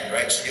parachute land,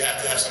 right? So you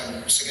have to have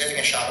some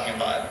significant shocking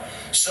and vibe.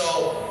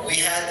 So we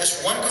had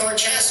this one-car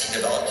chassis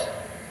developed,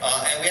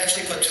 and we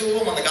actually put two of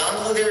them on the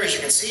gondola there, as you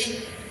can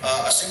see,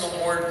 a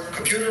single-board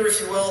computer, if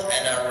you will,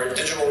 and a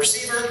digital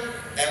receiver,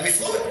 and we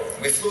flew it.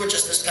 We flew it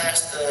just this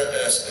past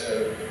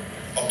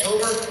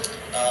October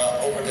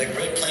over the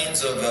Great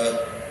Plains of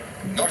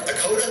North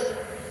Dakota,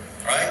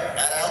 right,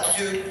 at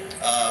altitude.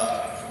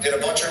 Did a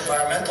bunch of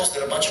environmentals,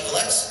 did a bunch of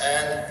collects,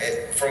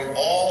 and from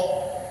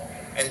all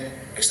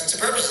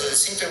extensive purposes, it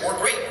seemed to work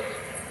great,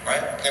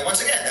 right? And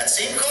once again, that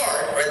same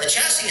card, right, the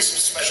chassis is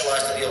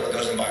specialized to deal with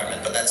those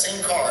environments, but that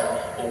same card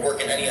will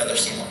work in any other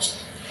CMOS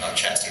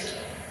chassis as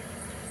well.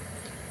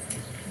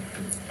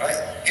 Right?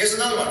 Here's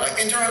another one, like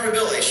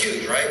interoperability is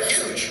huge, right?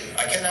 Huge.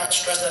 I cannot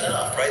stress that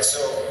enough, right? So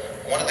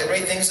one of the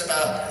great things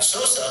about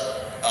SOSA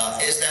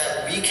is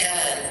that we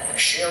can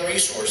share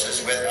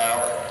resources with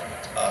our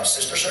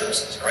sister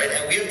services, right?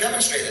 And we have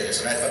demonstrated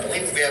this, and I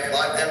believe we have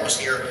live demos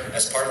here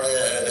as part of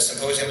the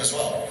symposium as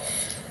well.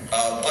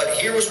 But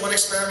here was one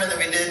experiment that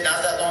we did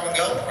not that long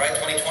ago, right,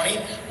 2020,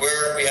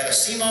 where we had a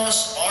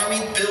CMOS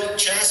Army-built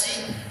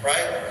chassis,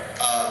 right,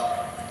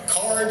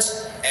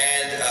 cards,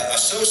 and a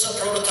SOSA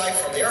prototype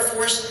from the Air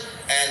Force,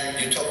 and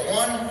you took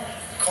one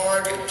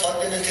card, you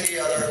plugged it into the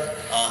other,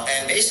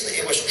 and basically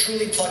it was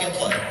truly plug and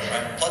play,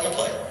 right, plug and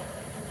play.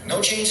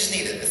 No changes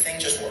needed, the thing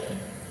just worked.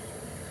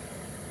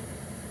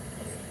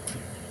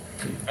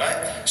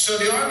 Right? So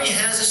the Army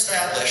has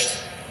established,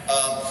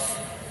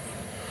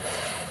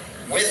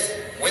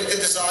 with the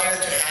desire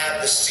to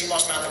have the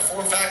CMOS mounted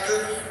form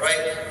factor,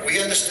 right,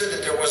 we understood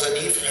that there was a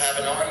need to have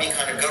an Army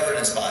kind of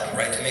governance body,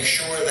 right, to make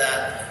sure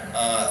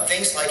that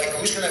things like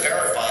who's going to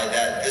verify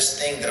that this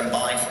thing that I'm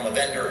buying from a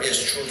vendor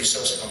is truly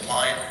SOSA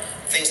compliant,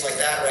 things like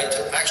that, right,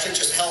 to actually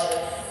just help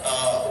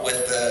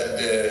with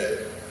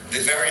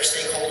the various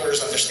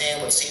stakeholders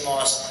understand what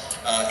CMOS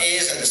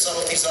is and the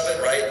subtleties of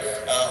it, right?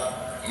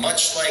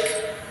 Much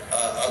like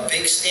a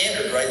big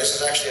standard, right? This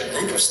is actually a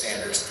group of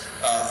standards.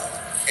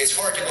 It's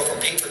hard to go from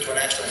paper to an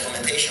actual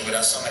implementation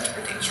without some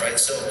expertise, right?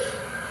 So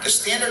the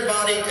standard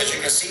body, as you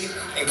can see,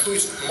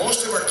 includes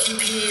most of our key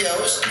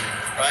PEOs,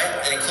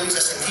 right? It includes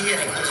S&T, it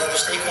includes other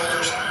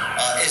stakeholders,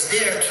 is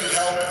there to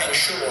help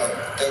ensure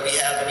that we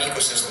have an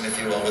ecosystem, if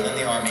you will, within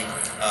the Army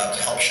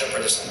to help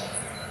shepherd this along.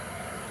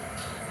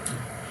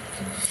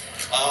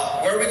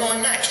 Where are we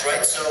going next,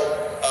 right? So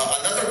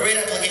another great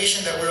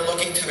application that we're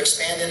looking to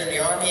expand in the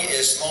Army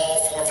is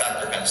small form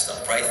factor kind of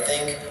stuff, right?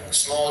 Think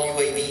small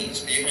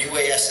UAVs,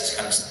 UASs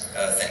kind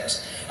of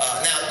things.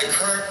 Now, the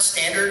current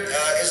standard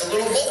is a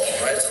little bulky,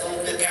 right? It's a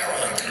little bit power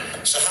hungry.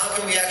 So how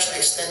can we actually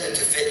extend it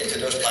to fit into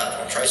those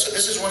platforms, right? So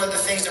this is one of the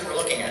things that we're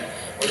looking at.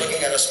 We're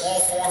looking at a small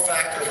form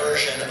factor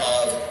version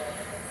of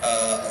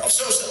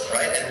SOSA,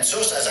 right? And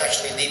SOSA is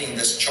actually leading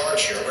this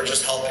charge here. We're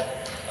just helping.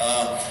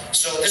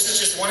 So this is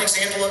just one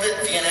example of it.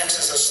 VNX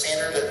is a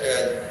standard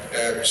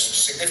that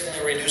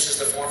significantly reduces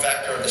the form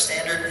factor of the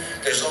standard.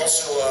 There's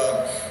also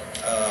a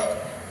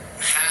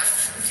half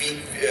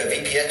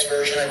VPX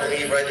version, I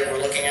believe, right, that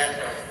we're looking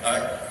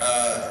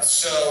at.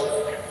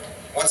 So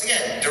once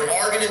again, there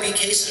are going to be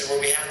cases where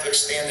we have to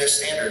expand this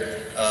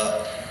standard,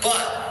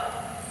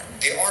 but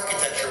the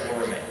architecture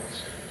will remain.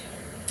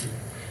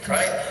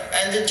 Right?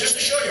 And then just to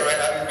show you, right,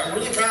 I'm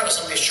really proud of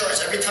some of these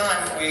charts. Every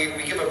time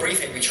we give a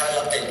briefing, we try to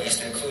update these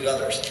to include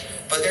others.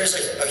 But there's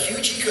a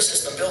huge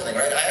ecosystem building,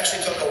 right? I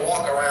actually took a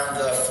walk around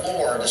the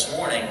floor this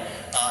morning,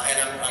 and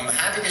I'm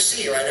happy to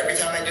see, right, every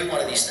time I do one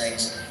of these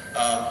things,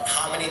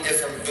 how many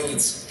different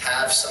booths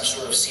have some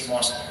sort of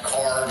CMOS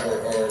card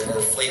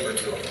or flavor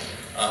to them,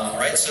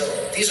 right? So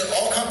these are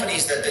all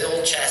companies that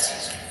build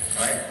chassis,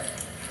 right?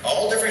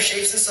 All different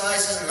shapes and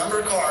sizes and number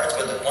of cards,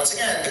 but once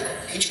again,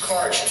 each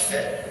card should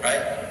fit,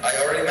 right? I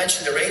already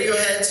mentioned the radio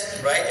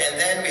heads, right? And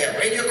then we have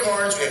radio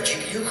cards, we have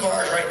GPU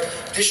cards, right?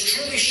 This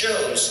truly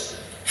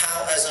shows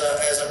how, as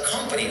a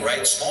company,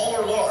 right, small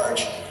or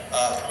large,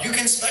 you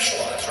can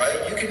specialize,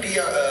 right? You could be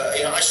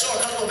I saw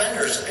a couple of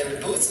vendors in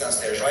the booths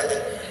downstairs, right,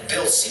 that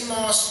build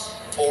CMOS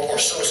or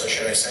SOSA,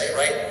 should I say,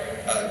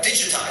 right?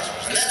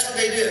 Digitizers, and that's what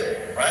they do,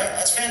 right?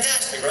 That's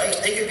fantastic, right?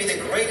 They could be the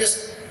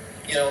greatest,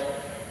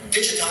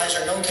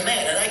 digitizer known to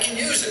man, and I can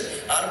use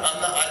it. I'm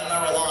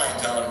not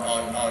reliant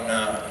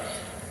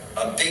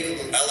a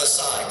big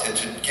LSI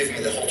to give me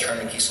the whole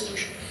turnkey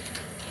solution.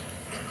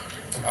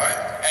 All right,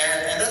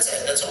 and that's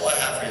it. That's all I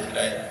have for you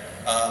today.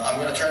 I'm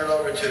going to turn it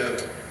over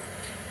to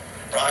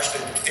Raj to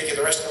take you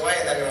the rest of the way,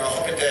 and then I'm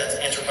hoping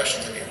to answer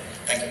questions at the end.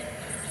 Thank you.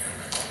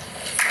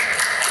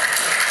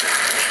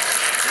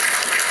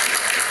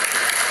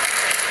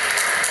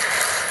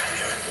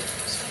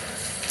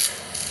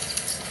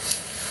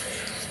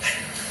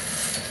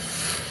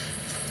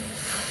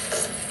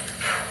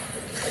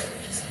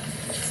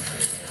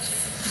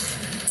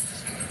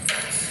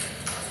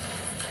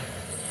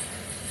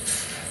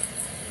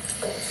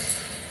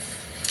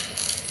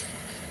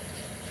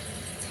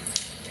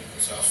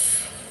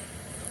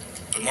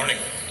 Good morning.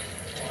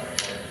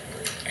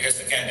 I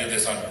guess we can't do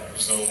this on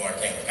Zoom or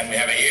thing. And we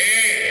have a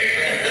yay!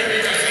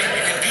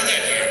 We can do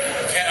that here.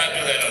 We cannot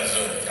do that on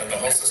Zoom. The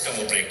whole system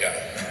will break down.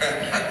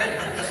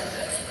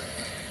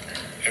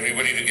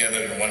 Everybody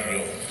together in one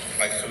room,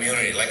 like a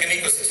community, like an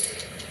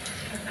ecosystem.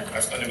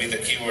 That's going to be the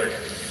key word.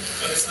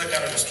 So this is the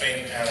kind of a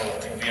strange panel. I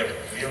think we are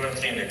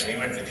vehemently in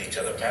agreement with each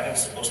other. Panel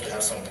is supposed to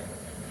have some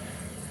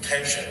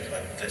tension,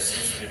 but there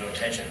seems to be no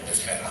tension in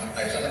this panel.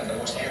 I feel like the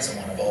most handsome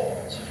one of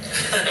all.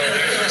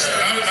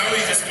 Now we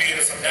just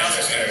created some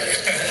downside there.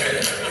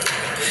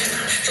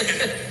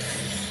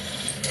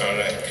 All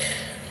right.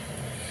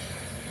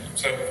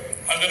 So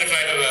I'm going to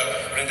try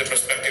to bring the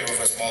perspective of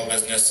a small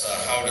business.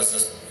 How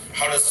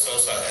does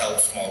SOSA help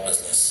small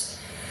business?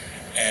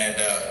 And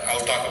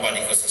I'll talk about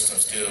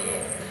ecosystems too.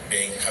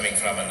 Coming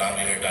from a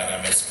nonlinear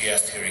dynamics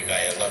chaos theory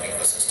guy, I love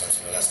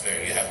ecosystems, but that's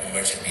where you have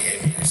emergent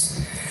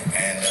behaviors.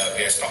 And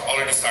we are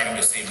already starting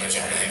to see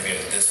emergent behavior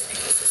in this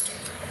ecosystem.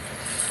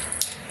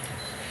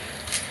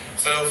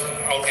 So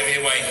I'll give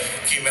you my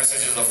key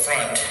messages up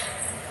front.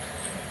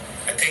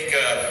 I think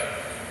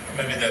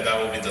maybe that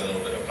will be the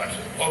little bit of punch.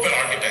 Open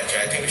architecture,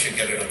 I think we should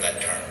get rid of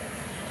that term.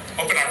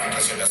 Open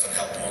architecture doesn't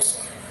help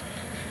most.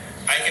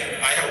 I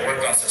have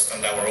worked on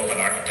systems that were open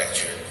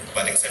architecture,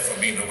 but except for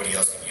me, nobody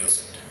else can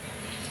use it.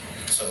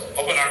 So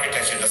open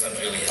architecture doesn't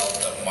really help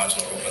the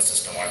modular open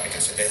system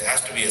architecture. There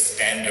has to be a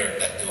standard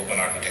that the open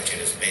architecture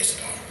is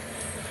based on.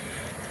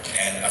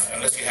 And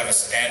unless you have a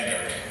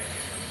standard,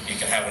 you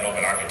can have an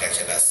open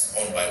architecture that's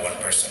owned by one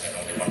person and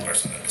only one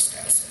person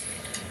understands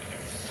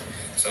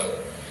it.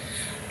 So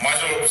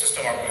modular open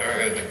system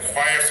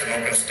requires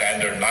an open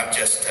standard, not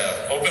just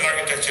open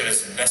architecture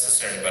is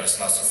necessary, but it's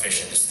not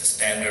sufficient. It's the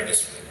standard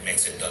that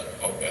makes it a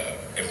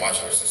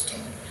modular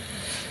system.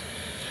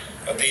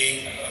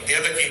 The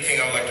other key thing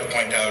I would like to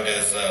point out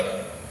is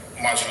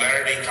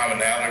modularity,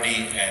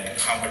 commonality, and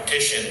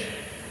competition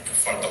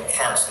for the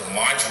parts, the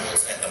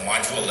modules at the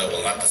module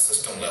level, not the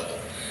system level.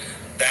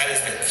 That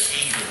is the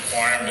key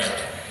requirement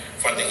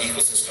for the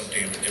ecosystem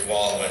to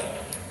evolve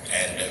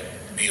and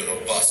be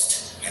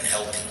robust and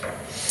healthy.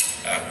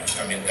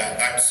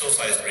 That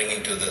SOSA is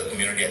bringing to the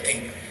community. I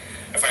think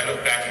if I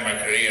look back in my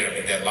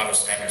career, there are a lot of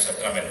standards have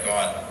come and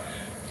gone.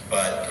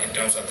 But in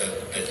terms of the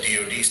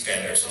DoD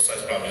standard, SOSA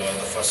is probably one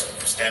of the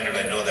first standard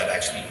I know that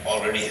actually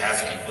already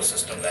has an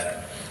ecosystem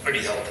that's pretty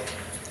healthy,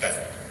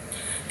 that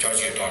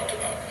Georgia talked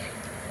about.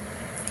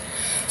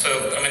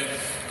 So,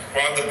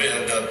 one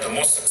of the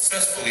most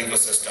successful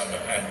ecosystem,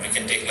 and we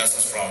can take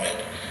lessons from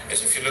it,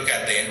 is if you look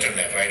at the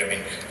internet, right?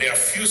 There are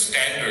few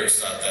standards,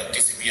 the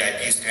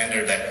TCP/IP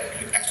standard that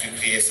actually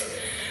creates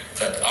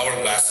that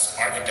hourglass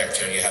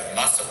architecture. You have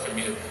lots of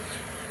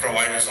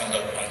providers on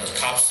the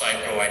top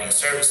side providing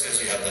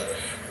services. You have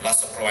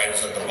lots of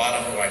providers at the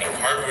bottom providing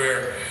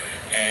hardware,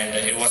 and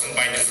it wasn't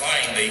by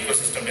design. The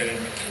ecosystem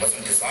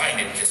wasn't designed;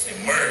 it just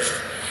emerged.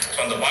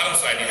 So on the bottom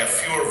side, you have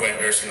fewer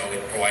vendors,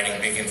 with providing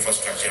big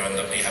infrastructure, and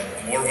you have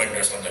more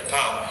vendors on the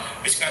top,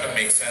 which kind of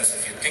makes sense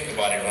if you think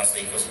about it.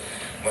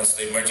 Once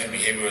the emergent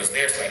behavior is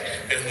there, it's like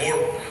there's more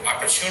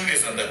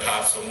opportunities on the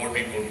top, so more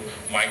people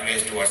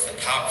migrate towards the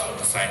top of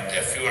the side.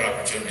 There are fewer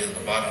opportunities at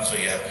the bottom, so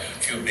you have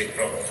few big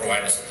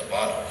providers at the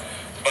bottom.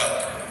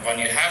 But when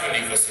you have an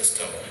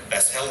ecosystem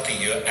that's healthy,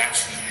 you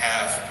actually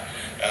have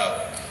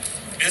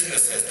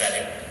businesses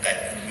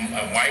that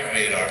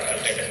migrate or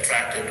get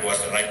attracted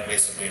towards the right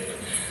places where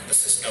the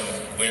system,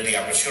 where the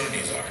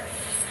opportunities are.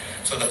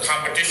 So the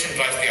competition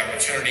drives the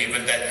opportunity.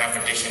 With that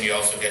competition, you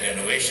also get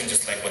innovation,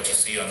 just like what you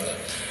see on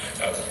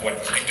what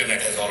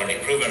internet has already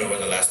proven over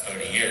the last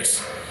 30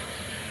 years.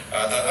 The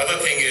other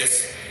thing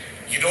is,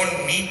 you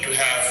don't need to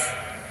have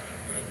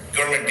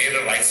government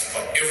data rights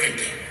for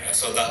everything.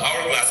 So the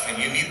hourglass,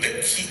 you need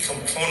the key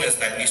components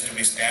that needs to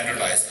be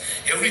standardized.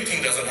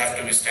 Everything doesn't have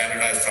to be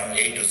standardized from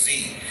A to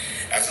Z.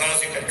 As long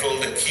as you control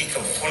the key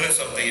components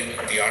of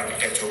the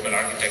architecture, open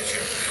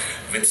architecture,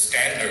 with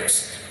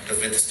standards,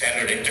 with the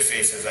standard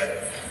interfaces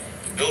that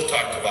Bill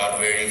talked about,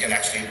 where you can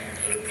actually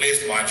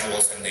replace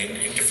modules and the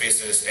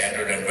interface is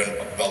standard, and when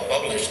well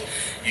published,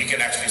 you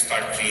can actually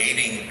start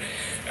creating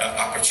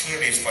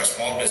opportunities for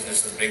small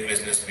businesses, big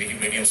business,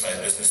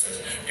 medium-sized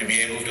businesses to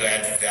be able to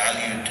add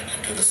value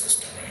to the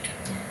system. Right?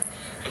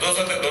 So those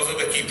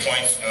are the key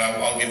points, and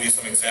I'll give you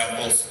some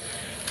examples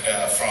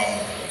from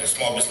a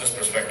small business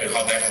perspective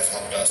how that has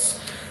helped us.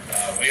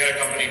 We are a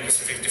company,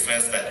 Pacific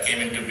Defense, that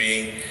came into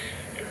being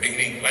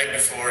beginning, right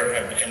before,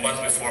 a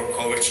month before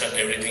COVID shut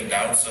everything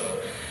down.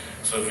 So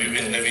we've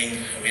been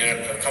we are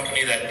a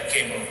company that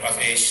came of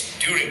age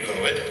during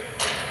COVID.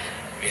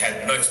 We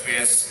had no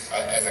experience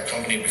as a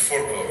company before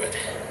COVID.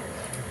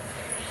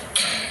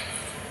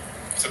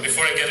 So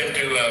before I get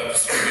into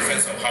some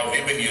defense of how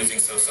we've been using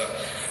SOSA,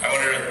 I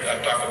want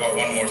to talk about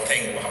one more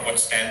thing, what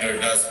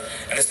Standard does.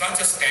 And it's not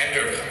just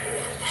Standard,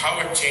 how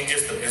it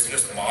changes the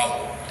business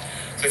model.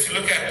 So if you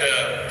look at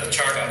the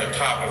chart on the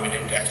top, I mean,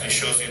 it actually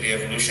shows you the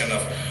evolution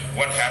of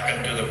what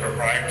happened to the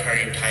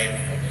proprietary type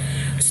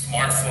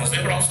smartphones.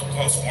 They were also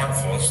called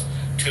smartphones,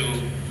 to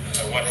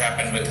what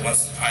happened with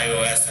once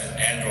iOS and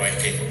Android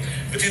came.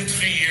 Within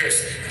 3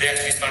 years, they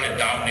actually started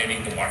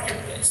dominating the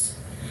marketplace.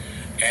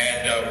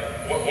 And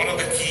what are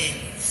the key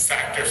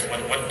factors?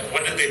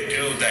 What did they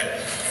do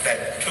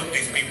that took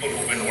these people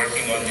who've been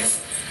working on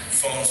these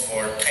phones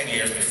for 10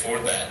 years before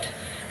that?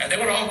 And they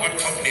were all good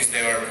companies.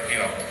 They were,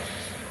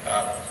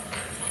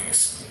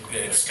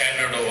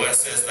 standard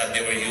OSs that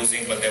they were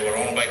using, but they were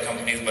owned by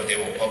companies, but they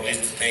were published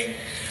to think.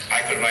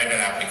 I could write an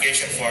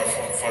application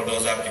for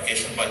those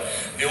applications, but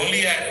the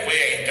only way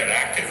I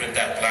interacted with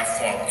that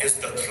platform is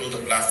through the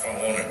platform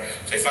owner.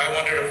 So if I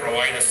wanted to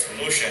provide a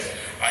solution,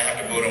 I had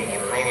to go to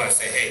Motorola and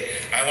say, hey,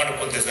 I want to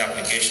put this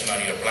application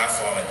on your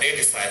platform, and they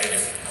decided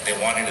if they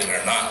wanted it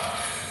or not.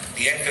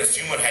 The end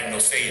consumer had no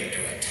say into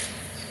it.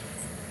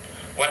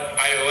 What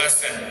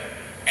iOS and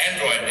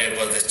Android did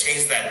was they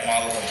changed that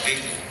model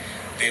completely.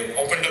 They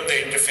opened up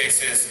the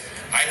interfaces.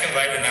 I can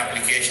write an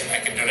application,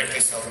 I can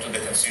directly sell to the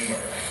consumer.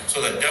 So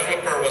the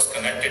developer was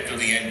connected to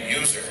the end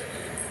user.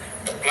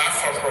 The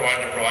platform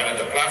provider provided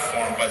the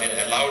platform, but it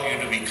allowed you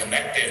to be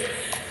connected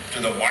to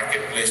the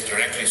marketplace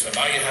directly. So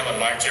now you have a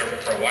larger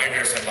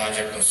providers and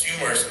larger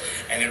consumers,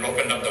 and it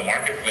opened up the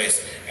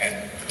marketplace. And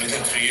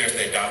within 3 years,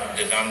 they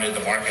dominated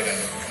the market,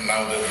 and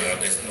now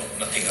there's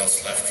nothing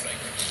else left,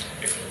 right?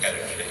 If you look at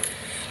it today.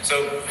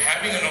 So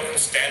having an open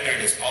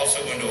standard is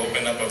also going to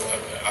open up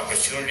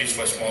opportunities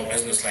for small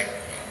business like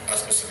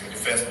specific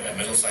defense and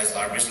middle-sized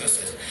large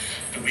businesses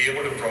to be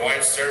able to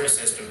provide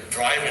services to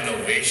drive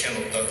innovation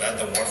that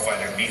the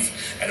warfighter needs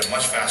at a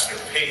much faster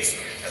pace,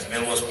 as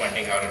Bill was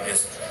pointing out in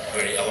his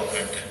very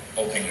eloquent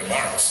opening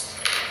remarks.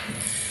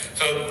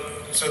 So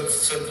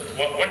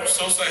what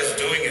SOSA is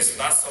doing is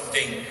not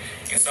something,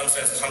 in some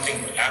sense, something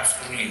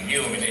absolutely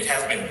new. I mean, it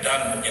has been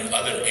done in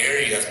other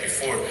areas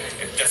before,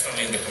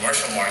 definitely in the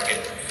commercial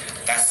market.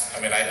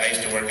 I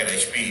used to work at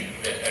HP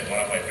at one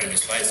of my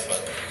previous slides,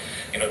 but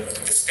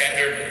the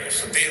standard,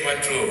 so they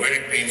went through a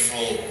very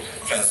painful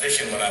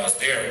transition when I was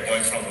there,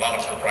 going from a lot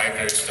of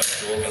proprietary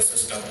stuff to open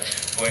system,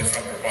 going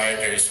from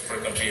proprietary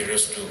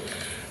supercomputers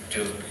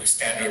to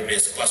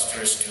standard-based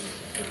clusters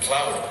to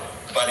cloud.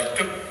 But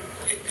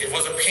it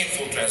was a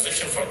painful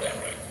transition for them,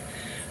 right?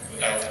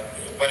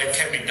 But it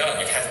can be done.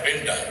 It has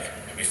been done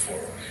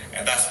before.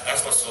 And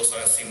that's what SOSA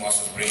and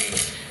CMOS is bringing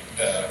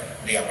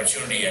the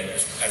opportunity, and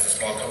as a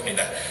small company,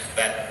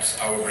 that's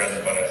our bread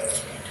and butter at this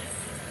point.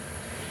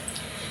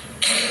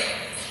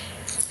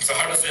 So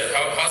how's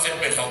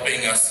it been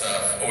helping us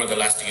over the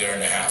last year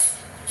and a half?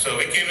 So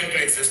we came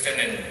into existence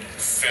in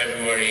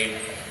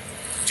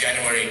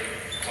January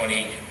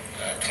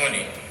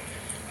 2020.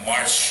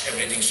 March,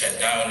 everything shut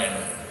down, and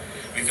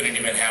we couldn't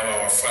even have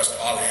our first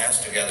all hands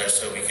together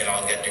so we can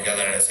all get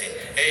together and say,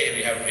 hey,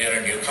 we are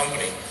a new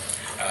company.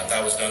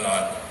 That was done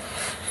on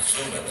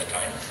Zoom at the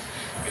time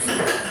before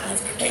we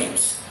moved to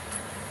Teams.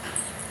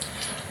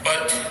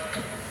 But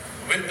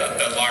with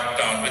the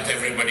lockdown, with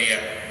everybody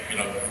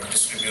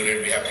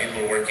distributed, we have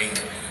people working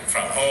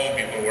from home,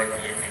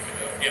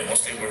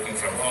 mostly working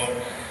from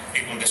home,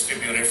 people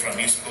distributed from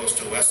East Coast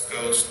to West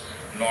Coast,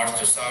 North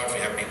to South. We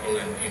have people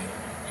in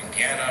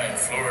Indiana, in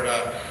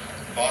Florida,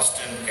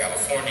 Boston,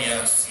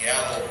 California,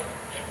 Seattle,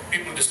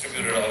 people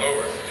distributed all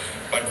over.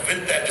 But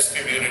with that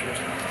distributed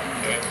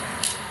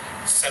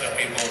set of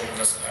people,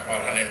 just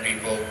about 100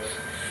 people,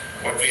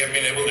 what we have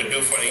been able to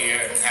do for a year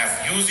and a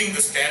half, using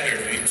the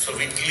standard, so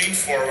we leaned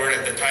forward.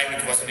 At the time,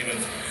 it wasn't even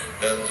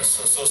the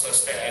SOSA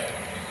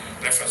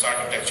reference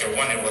architecture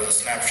 1, it was a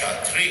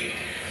snapshot 3.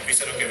 We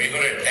said, okay, we're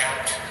going to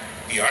adapt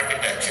the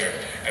architecture,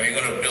 and we're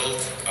going to build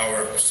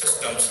our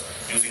systems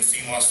using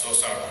CMOS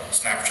SOSA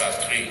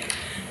snapshot 3.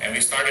 And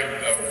we started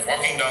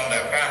walking down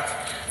that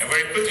path. And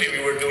very quickly,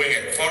 we were doing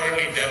a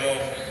quarterly demo,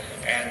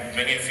 and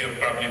many of you have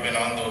probably been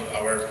on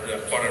our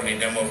quarterly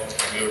demo.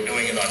 We were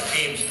doing it on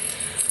Teams.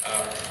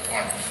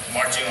 On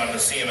marching on the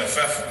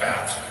CMFF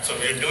path. So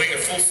we're doing a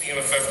full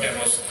CMFF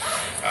demos,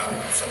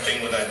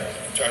 something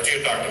that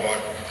Georgia talked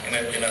about,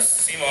 in a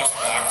CMOS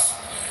box,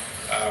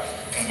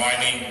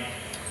 combining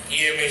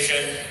EA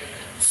mission,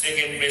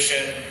 SIGINT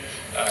mission,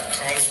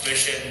 comms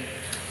mission,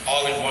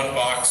 all in one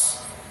box,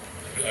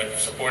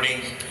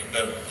 supporting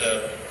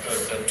the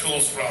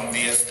tools from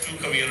the S2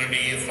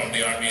 community, from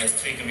the Army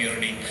S3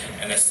 community,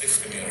 and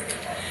S6 community.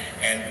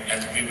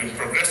 And we've been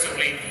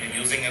progressively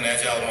using an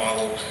agile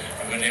model.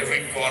 I mean,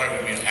 every quarter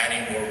we've been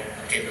adding more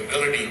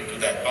capability to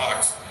that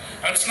box.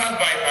 And it's not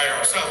by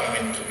ourselves. I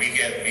mean, we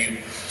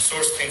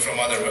source things from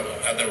other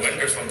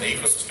vendors from the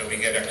ecosystem. We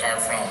get a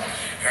card from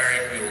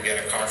Herrick, we will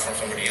get a card from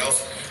somebody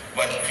else.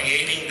 But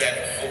creating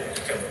that whole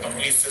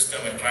complete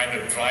system and trying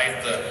to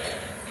drive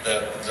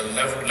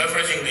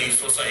leveraging the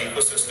SOSA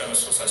ecosystem,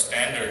 SOSA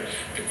standard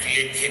to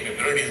create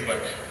capabilities,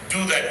 but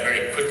do that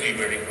very quickly,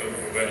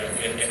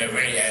 in a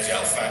very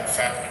agile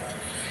fashion.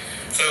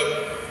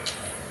 So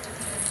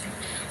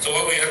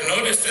what we have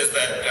noticed is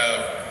that,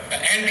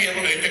 and be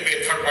able to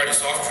integrate third-party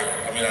software.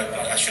 I mean,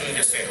 I shouldn't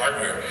just say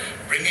hardware.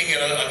 Bringing in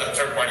other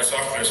third-party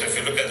software. So if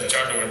you look at the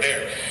chart over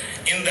there,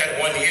 in that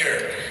 1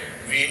 year,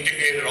 we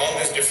integrated all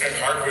these different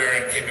hardware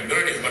and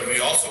capabilities, but we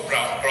also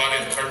brought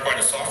in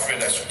third-party software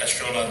that's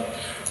shown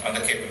on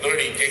the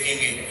capability,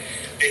 taking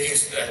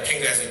things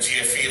as a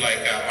GFE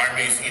like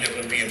Army's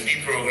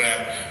EWP&P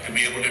program to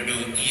be able to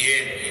do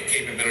EA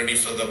capability,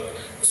 so the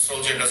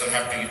soldier doesn't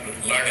have to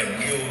learn a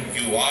new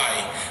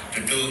UI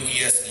to do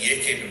EA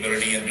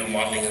capability and do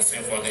modeling and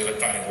sim for the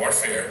electronic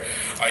warfare.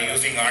 Are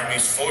using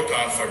Army's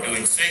Photon for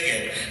doing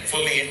SIGINT,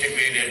 fully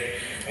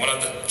integrated. One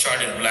of the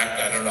chart in black,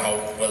 I don't know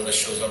how well this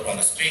shows up on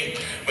the screen,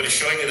 but it's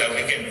showing you that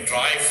we can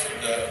drive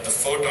the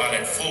Photon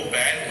at full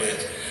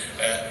bandwidth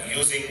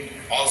using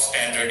all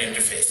standard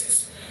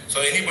interfaces.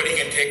 So anybody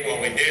can take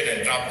what we did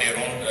and drop their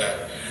own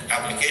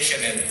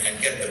application and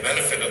get the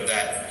benefit of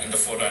that in the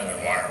Photon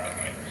environment.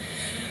 Right?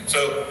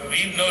 So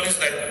we've noticed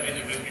that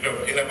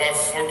in about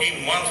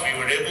 14 months we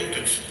were able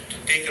to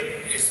take a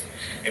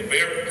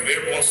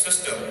bare-bones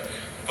system,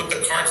 put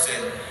the cards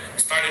in,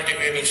 start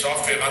integrating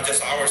software, not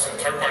just ours and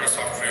third-party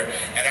software,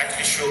 and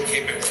actually show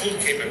full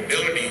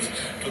capabilities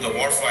to the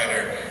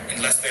warfighter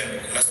in less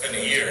than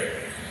a year.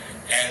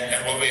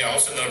 And what we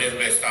also noticed,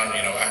 based on,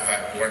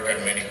 I've worked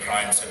at many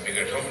primes and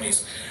bigger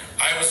companies,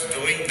 I was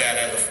doing that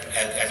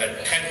at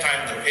a 10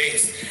 times the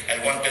pace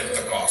at 1/10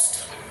 the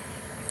cost.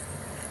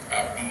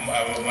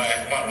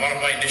 One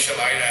of my initial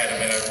IRAD, I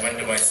went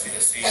to my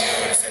CEO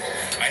and I said,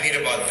 I need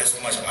about this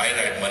much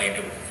IRAD money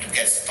to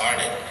get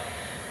started.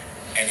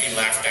 And he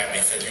laughed at me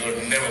and said, you're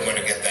never going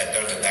to get that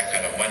done with that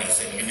kind of money. He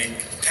said, you need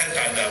 10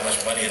 times that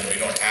much money and we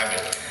don't have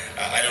it.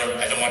 I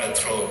don't want to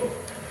throw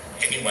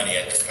any money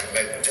at this.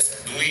 I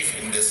just believe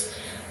in this,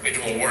 it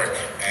will work.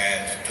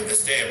 And to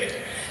this day,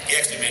 he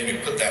actually made me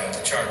put that on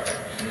the chart. That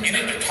you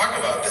need to talk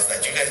about this,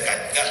 that you guys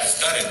got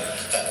this done in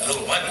that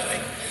little money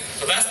thing.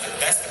 So that's the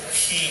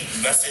key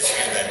message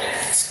here, that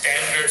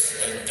standards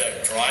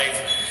that drive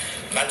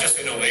not just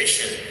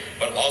innovation,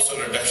 but also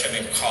reduction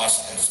in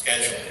cost and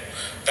schedule.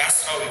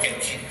 That's how we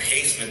can keep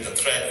pace with the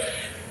threat,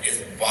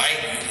 is by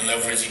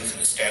leveraging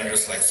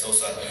standards like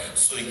SOSA,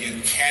 so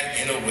you can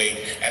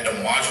innovate at a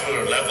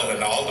modular level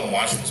and all the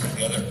modules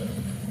together.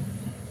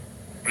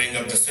 Bring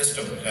up the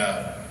system,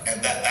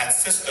 and that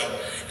system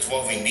is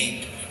what we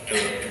need to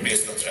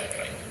base the threat,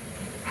 right?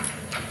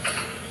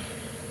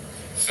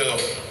 So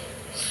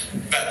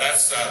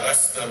that's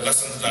the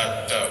lessons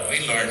that we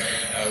learned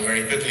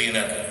very quickly in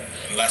the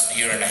last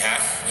year and a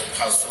half,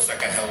 how SOSA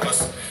can help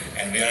us.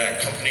 And we are a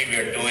company, we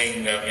are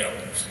doing,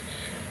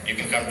 you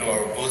can come to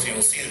our booth, you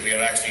will see that we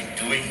are actually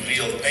doing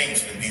real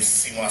things with these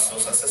CMOS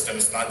SOSA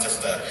systems. It's not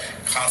just a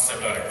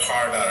concept or a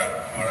card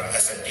or a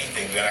SMT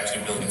thing, we are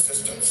actually building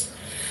systems.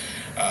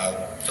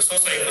 The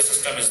SOSA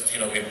ecosystem is,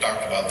 we've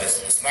talked about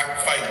this, it's not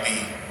quite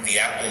the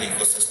Apple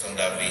ecosystem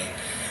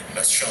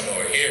that's shown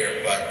over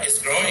here, but it's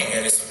growing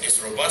and it's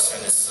robust,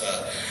 and it's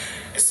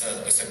a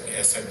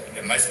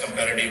nice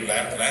competitive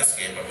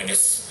landscape.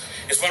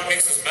 It's what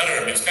makes us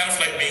better. It's kind of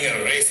like being in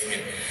a race.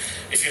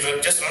 If you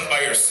just run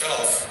by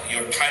yourself,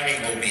 your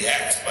timing will be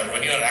X. But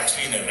when you're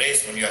actually in a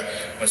race,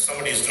 when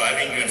somebody is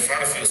driving you in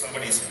front of you,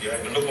 you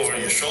have to look over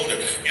your shoulder,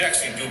 you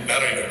actually do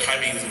better. Your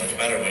timing is much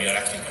better when you're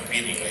actually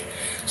competing. Right?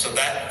 So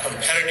that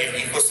competitive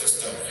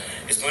ecosystem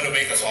is going to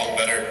make us all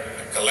better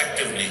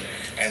collectively,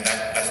 and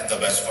that's the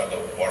best for the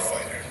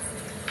warfighter.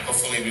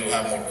 Hopefully we will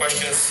have more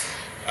questions.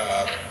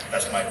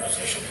 That's my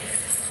position here.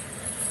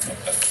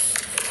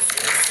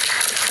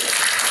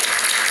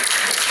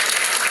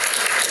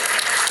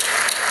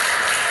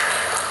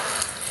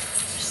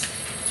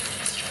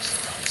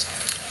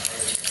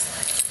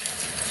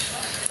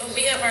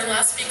 We have our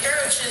last speaker,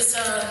 which is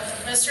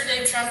Mr.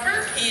 Dave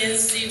Trumper. He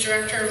is the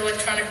Director of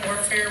Electronic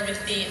Warfare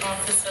with the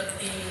Office of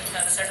the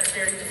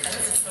Secretary of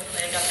Defense.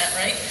 Hopefully I got that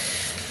right.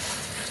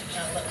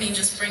 Let me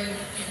just bring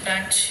you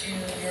back to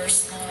your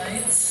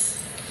slides.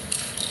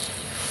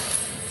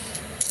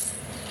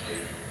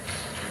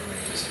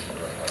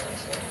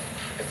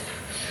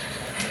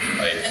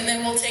 And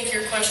then we'll take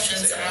your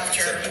questions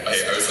after. I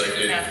was like,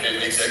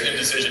 executive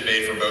decision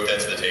made for both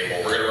ends of the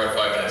table. We're going to run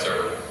 5 minutes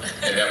over.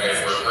 And that way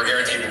we're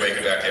guaranteed to make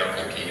it back down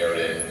for the keynote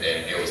and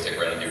be able to stick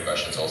around and do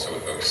questions also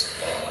with folks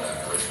on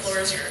afterwards. The floor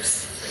is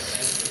yours.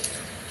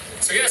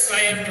 So yes, I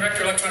am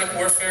Director of Electronic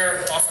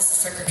Warfare, Office of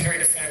Secretary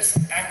of Defense,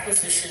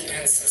 Acquisition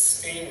and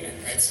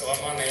Sustainment, right? So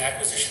I'm on the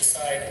acquisition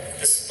side,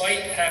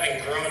 despite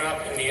having grown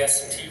up in the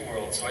S&T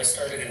world. So I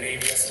started in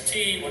Navy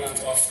S&T, went on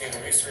to Office of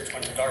Naval Research,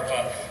 went to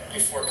DARPA,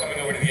 before coming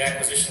over to the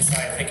acquisition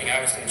side, thinking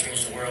I was going to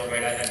change the world,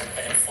 right? I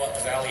had fought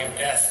the valley of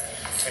death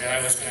and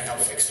I was going to help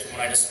fix it.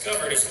 What I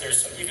discovered is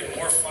there's some even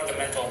more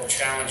fundamental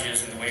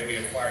challenges in the way we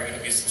acquire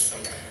EW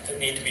system that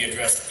need to be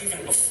addressed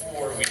even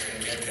before we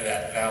can get to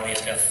that valley of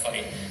death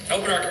fight. And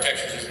open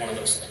architectures is one of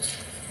those things.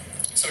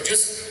 So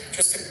just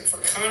for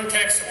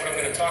context of what I'm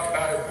going to talk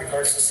about in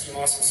regards to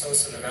CMOS and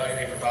SOSA and the value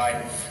they provide,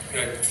 I'm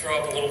going to throw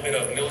up a little bit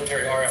of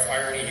military RF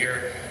irony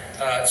here,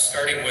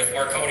 starting with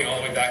Marconi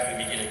all the way back in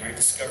the beginning, right?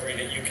 Discovery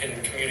that you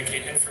can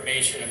communicate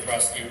information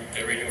across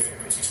the radio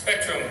frequency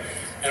spectrum.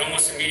 And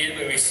almost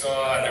immediately we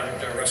saw in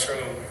the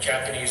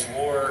Russo-Japanese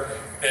War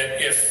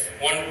that if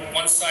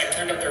one side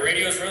turned up their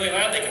radios really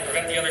loud, they could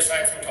prevent the other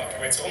side from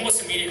talking, right? So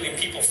almost immediately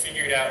people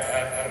figured out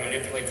how to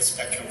manipulate the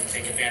spectrum to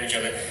take advantage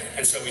of it.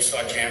 And so we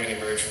saw jamming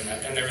emerge from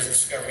that. And there was a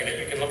discovery that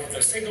you can look at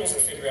those signals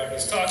and figure out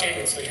who's talking.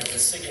 And so you have the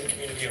SIGINT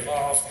community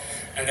evolve.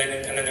 And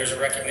then there's a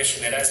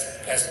recognition that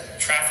as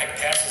traffic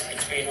passes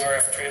between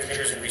RF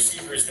transmitters and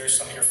receivers, there's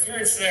some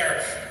interference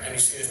there. And you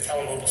see this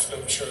telemobile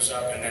scope shows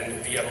up, and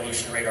then the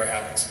evolution of radar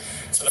happens.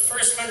 So the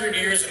first 100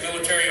 years of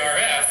military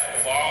RF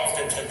evolved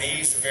into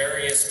these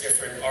various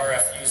different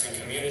RF using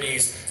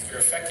communities that are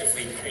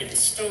effectively created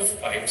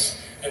stovepipes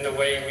in the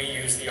way we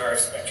use the RF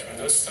spectrum. And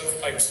those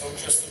stovepipes don't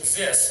just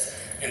exist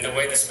in the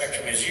way the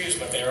spectrum is used,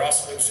 but they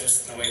also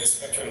exist in the way the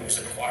spectrum is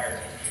acquired.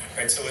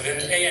 Right, so within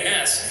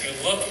ANS, if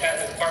you look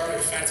at the Department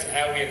of Defense and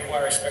how we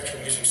acquire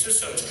spectrum using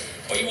systems,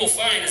 what you will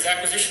find is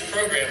acquisition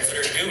programs that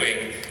are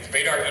doing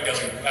radar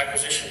EW,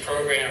 acquisition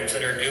programs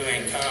that are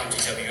doing comms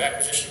EW,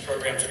 acquisition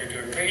programs that are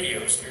doing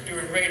radios, that are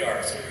doing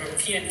radars, that are doing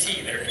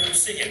PNT, that are doing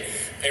SIGINT.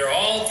 They're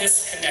all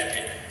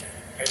disconnected.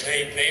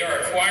 Right? They are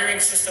acquiring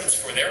systems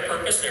for their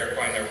purpose. They're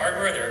acquiring their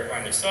hardware, they're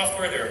acquiring their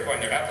software, they're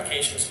acquiring their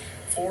applications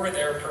for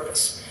their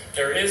purpose.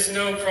 There is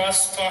no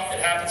crosstalk that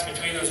happens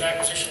between those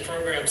acquisition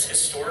programs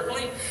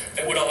historically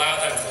that would allow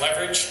them to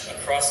leverage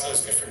across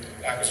those different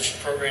acquisition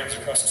programs,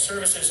 across the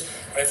services.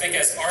 But I think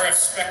as RF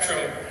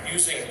spectrum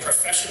using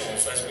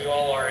professionals, as we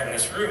all are in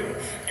this room,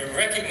 you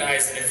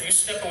recognize that if you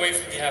step away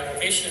from the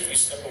application, if you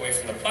step away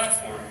from the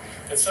platform,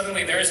 then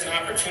suddenly there is an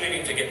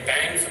opportunity to get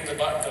bang for the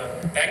buck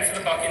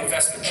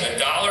investment. The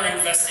dollar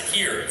invested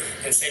here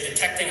in, say,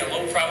 detecting a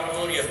low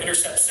probability of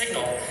intercept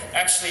signal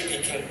actually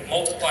can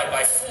multiply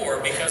by 4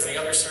 because the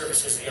other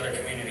services, the other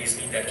communities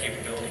need that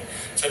capability.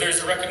 So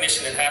there's a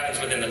recognition that happens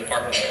within the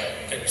department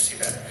that you see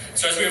that.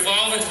 So as we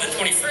evolve into the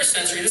 21st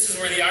century, this is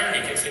where the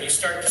irony kicks in. You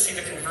start to see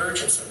the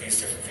convergence of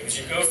these different things.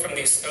 You go from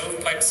these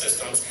stovepipe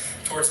systems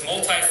towards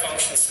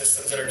multi-function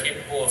systems that are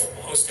capable of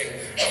hosting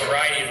a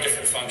variety of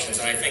different functions.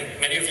 And I think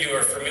many of you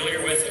are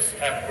familiar with,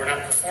 if we're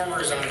not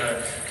performers, on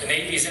the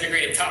Navy's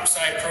Integrated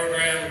Topside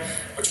program,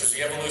 which was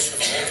the evolution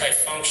of a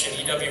multi-function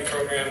EW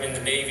program in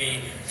the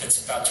Navy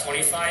that's about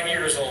 25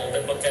 years old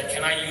that looked at,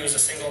 can I use a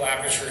single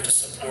aperture to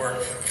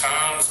support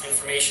comms,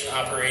 information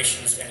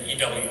operations, and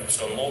EW,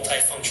 so a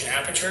multi-function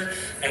aperture.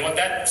 And what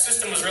that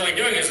system was really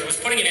doing is it was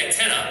putting an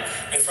antenna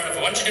in front of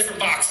a bunch of different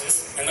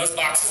boxes, and those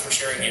boxes were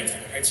sharing the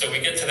antenna, right? So we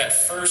get to that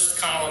first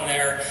column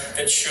there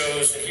that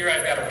shows that here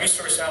I've got a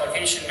resource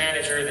allocation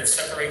manager that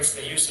separates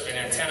the use of an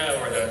antenna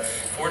or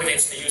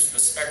coordinates the use of the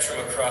spectrum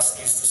across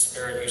these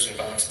disparate using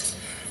boxes.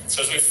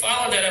 So as we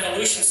follow that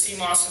evolution,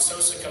 CMOS and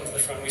SOSA come to the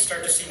front. We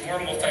start to see more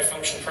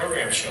multifunction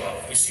programs show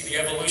up. We see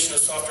the evolution of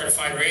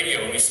software-defined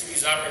radio, and we see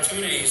these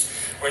opportunities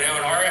where now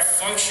an RF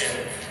function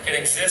can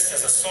exist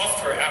as a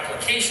software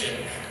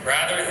application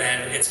rather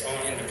than its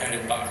own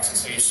independent box. And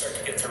so you start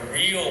to get to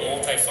real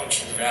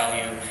multifunction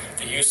value,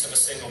 the use of a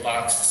single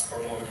box to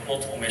support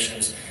multiple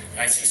missions.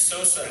 And I see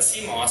SOSA and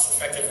CMOS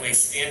effectively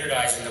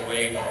standardizing the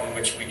way in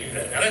which we do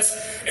that. Now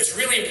it's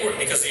really important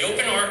because the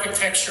open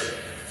architecture,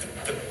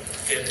 the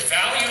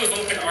value of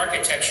open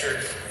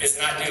architecture is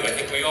not new. I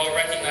think we all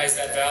recognize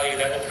that value,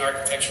 that open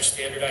architecture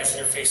standardized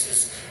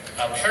interfaces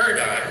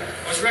paradigm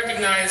was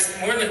recognized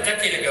more than a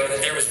decade ago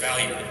that there was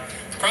value in it.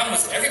 The problem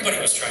was everybody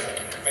was trying to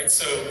do it, right?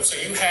 So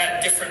you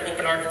had different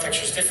open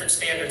architectures, different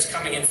standards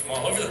coming in from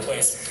all over the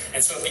place,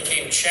 and so it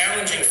became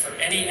challenging for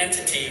any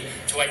entity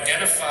to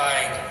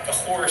identify the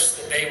horse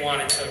that they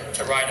wanted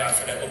to ride on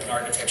for that open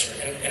architecture,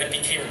 and it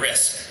became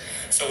risk.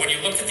 So when you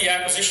looked at the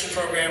acquisition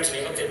programs and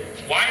you looked at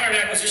why aren't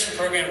acquisition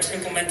programs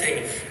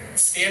implementing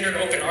standard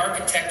open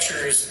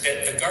architectures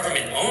that the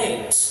government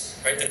owns,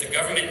 right, that the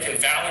government can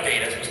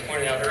validate, as was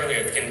pointed out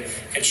earlier,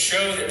 can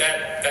show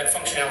that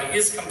functionality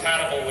is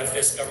compatible with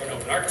this government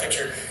open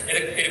architecture,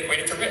 it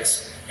equated to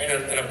risk. And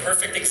a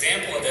perfect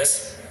example of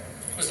this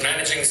was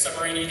managing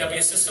submarine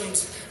EW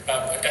systems.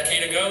 About a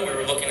decade ago, we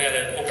were looking at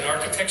an open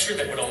architecture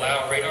that would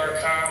allow radar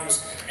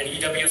comms and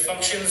EW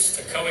functions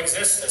to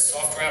coexist as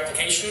software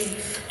application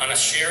on a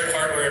shared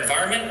hardware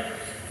environment.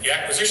 The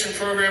acquisition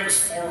program was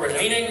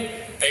forward-leaning.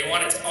 They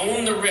wanted to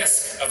own the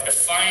risk of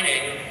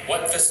defining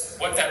what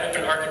that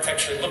open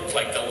architecture looked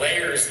like, the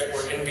layers that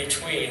were in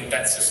between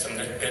that system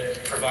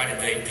that provided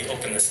the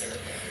openness there.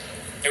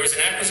 There was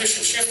an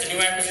acquisition shift, a new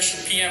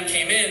acquisition PM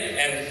came in,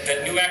 and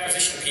that new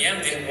acquisition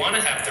PM didn't want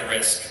to have the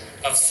risk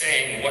of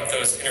saying what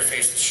those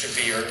interfaces should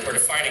be, or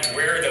defining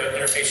where the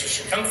interfaces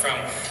should come from.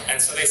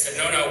 And so they said,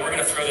 no, we're going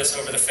to throw this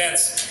over the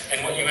fence.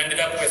 And what you ended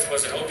up with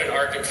was an open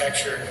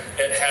architecture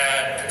that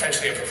had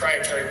potentially a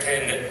proprietary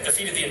pin that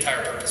defeated the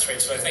entire purpose,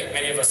 right? So I think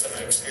many of us have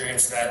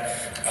experienced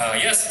that.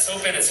 Yes, it's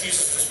open, it's used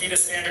as the SPIDA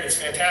standard, it's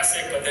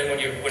fantastic, but then when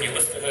you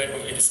lift the hood,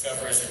 what you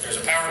discover is that there's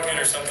a power pin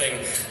or something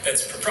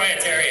that's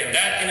proprietary, and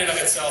that in and of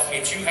itself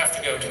means you have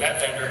to go to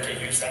that vendor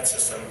to use that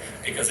system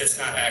because it's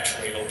not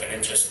actually open.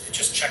 It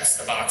just checks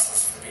the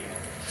boxes for being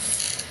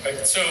open.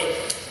 Right? So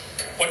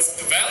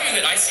what's the value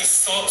that I see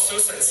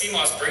SOSA and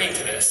CMOS bringing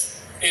to this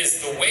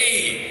is the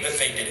way that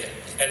they did it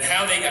and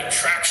how they got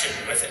traction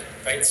with it,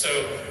 right? So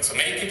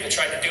many people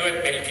tried to do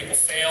it, many people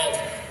failed,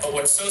 but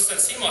what SOSA and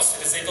CMOS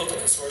did is they built a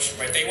consortium,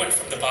 right? They went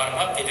from the bottom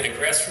up, they did a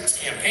grassroots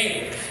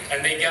campaign,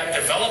 and they got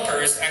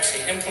developers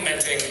actually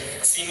implementing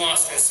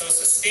CMOS and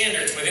SOSA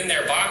standards within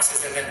their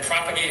boxes and then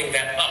propagating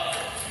that up.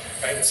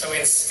 Right? So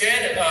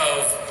instead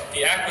of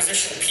the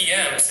acquisition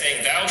PM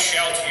saying, thou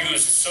shalt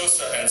use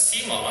SOSA and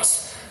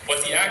CMOS,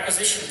 what the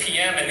acquisition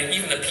PM and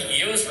even the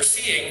PEOs were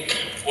seeing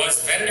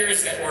was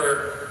vendors that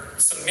were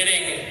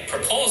submitting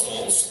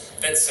proposals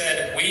that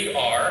said, we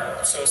are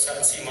SOSA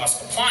and CMOS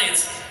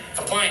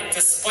compliant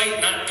despite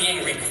not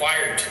being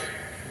required to.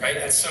 Right?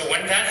 And so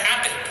when that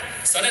happened,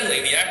 suddenly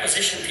the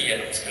acquisition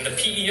PMs and the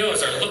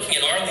PEOs are looking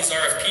at all these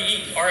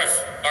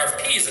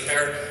RFPs and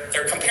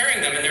they're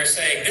comparing them and they're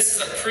saying, this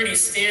is a pretty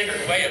standard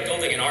way of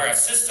building an RF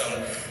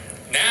system.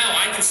 Now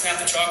I can snap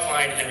the chalk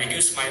line and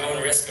reduce my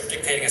own risk of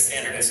dictating a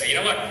standard and say, you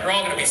know what, you're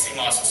all going to be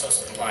CMOS and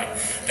SOSA compliant.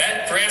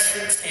 That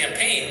grassroots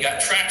campaign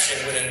got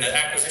traction within the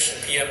acquisition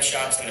PM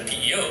shops and the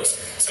PEOs.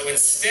 So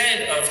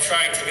instead of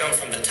trying to go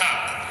from the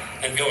top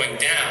and going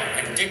down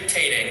and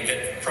dictating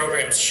that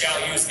programs shall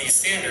use these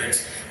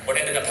standards, what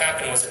ended up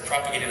happening was it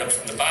propagated up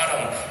from the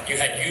bottom. You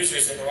had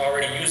users that were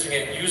already using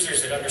it,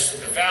 users that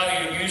understood the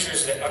value,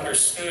 users that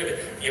understood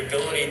the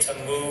ability to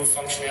move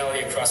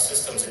functionality across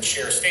systems and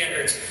share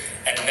standards,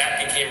 and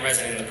that became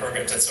resonant in the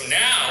programs. And so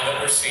now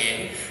what we're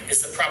seeing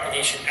is the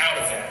propagation out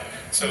of that.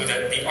 So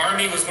the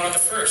Army was one of the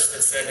first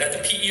that said, at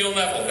the PEO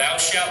level, thou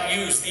shalt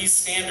use these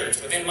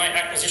standards within my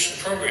acquisition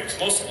programs,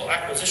 multiple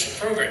acquisition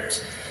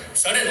programs.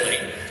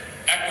 Suddenly,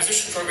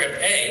 Acquisition Program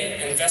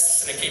A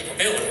invests in a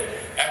capability.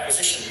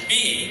 Acquisition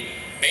B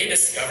may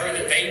discover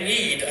that they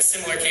need a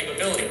similar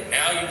capability.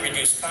 Now you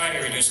reduce time,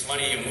 you reduce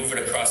money, you move it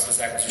across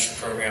those acquisition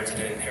programs, and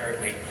it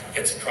inherently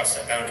gets across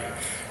that boundary.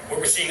 What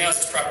we're seeing now is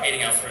it's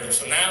propagating out further.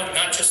 So now,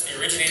 not just the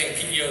originating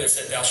PEO that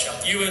said, thou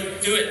shalt do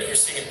it, you're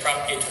seeing it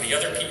propagate to the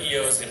other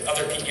PEOs, and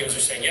other PEOs are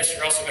saying, yes,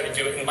 you're also going to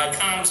do it in my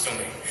comms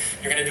domain.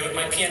 You're going to do it in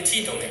my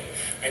PNT domain.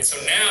 And so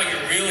now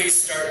you really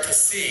start to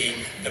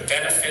see the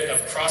benefit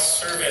of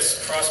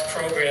cross-service,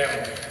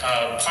 cross-program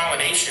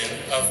pollination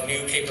of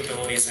new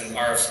capabilities in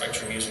RF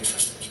spectrum using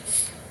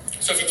systems.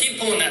 So if you keep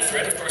pulling that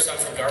thread, of course I'm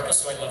from DARPA,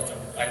 so I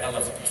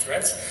love the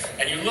threads,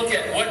 and you look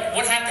at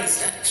what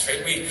happens next,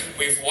 right?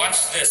 We've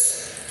watched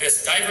this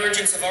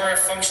divergence of RF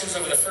functions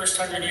over the first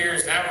 100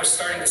 years. Now we're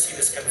starting to see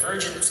this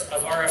convergence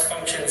of RF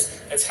functions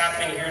that's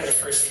happening here in the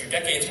first few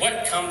decades.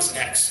 What comes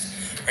next,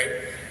 right?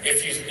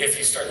 If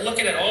you start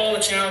looking at all the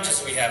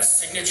challenges we have,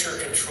 signature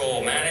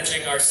control,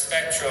 managing our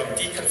spectrum,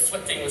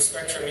 deconflicting with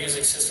spectrum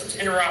music systems,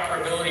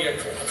 interoperability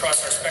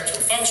across our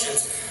spectrum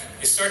functions,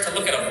 you start to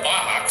look at a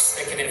box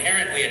that can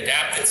inherently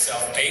adapt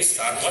itself based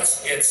on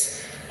what's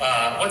its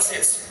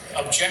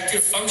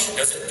objective function.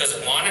 Does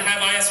it want to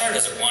have ISR?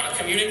 Does it want to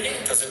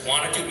communicate? Does it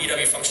want to do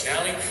EW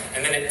functionality?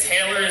 And then it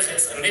tailors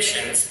its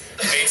emissions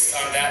based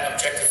on that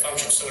objective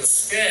function. So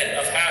instead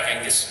of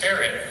having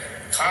disparate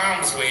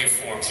comms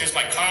waveforms, here's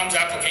my comms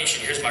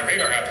application, here's my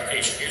radar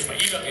application, here's my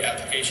EW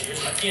application,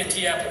 here's my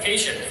PNT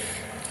application,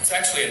 it's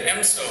actually an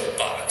EMSO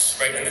box,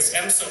 right? And this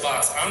EMSO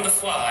box on the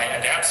fly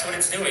adapts what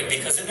it's doing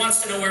because it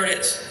wants to know where it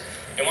is.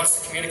 It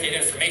wants to communicate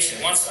information.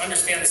 It wants to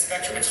understand the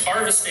spectrum. It's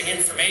harvesting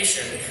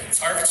information. It's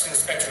harvesting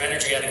spectrum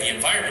energy out of the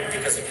environment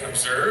because it can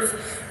observe.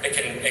 It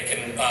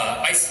can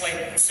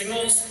isolate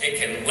signals.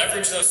 It can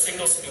leverage those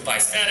signals to do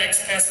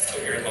bistatics, test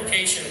coherent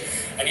location.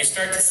 And you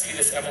start to see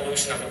this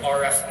evolution of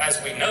RF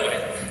as we know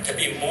it to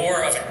be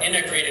more of an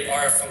integrated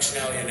RF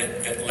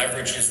functionality that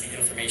leverages the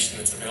information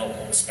that's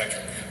available in the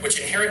spectrum, which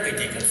inherently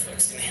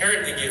deconflicts,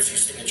 inherently gives you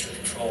signature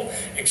control,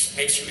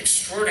 makes you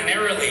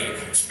extraordinarily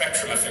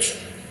spectrum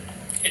efficient.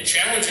 It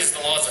challenges the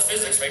laws of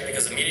physics, right?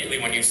 Because immediately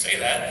when you say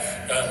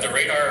that, the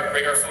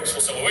radar folks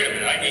will say, well, wait a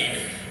minute,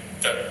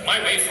 my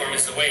waveform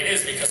is the way it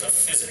is because of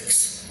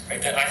physics,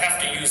 right? That I have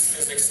to use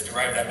physics to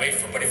derive that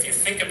waveform. But if you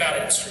think about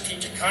it in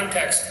strategic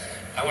context,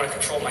 I want to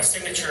control my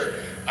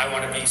signature, I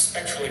want to be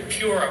spectrally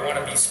pure, I want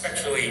to be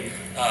spectrally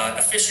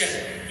efficient,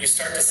 you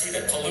start to see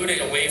that polluting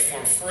a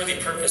waveform for the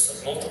purpose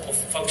of multiple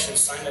functions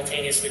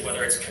simultaneously,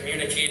 whether it's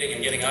communicating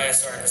and getting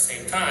ISR at the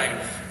same time,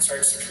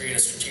 starts to create a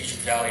strategic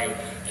value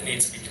that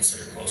needs to be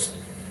considered closely.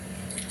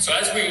 So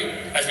as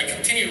we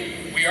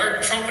continue, we are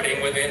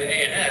trumpeting within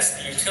ANS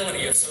the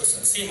utility of SOSA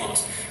and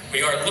CMOS.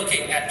 We are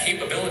looking at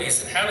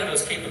capabilities and how do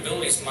those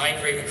capabilities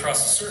migrate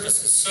across the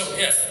surfaces. So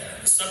if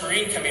the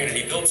submarine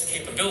community builds a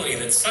capability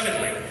that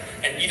suddenly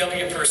an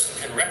EW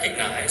person can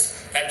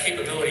recognize that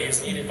capability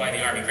is needed by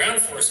the Army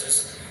ground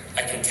forces,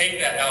 I can take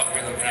that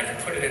algorithm and I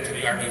can put it into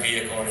the Army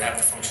vehicle and have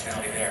the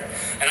functionality there.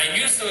 And I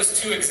use those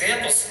two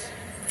examples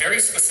very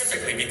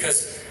specifically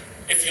because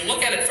if you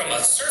look at it from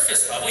a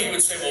surface level, you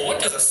would say, well,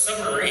 what does a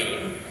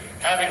submarine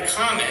have in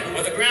common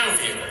with a ground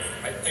vehicle?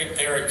 Right?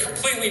 They're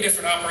completely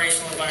different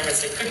operational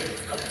environments.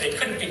 They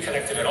couldn't be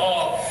connected at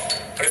all.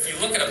 But if you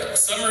look at a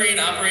submarine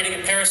operating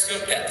at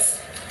periscope depth,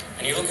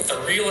 and you look at the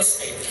real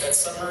estate that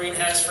submarine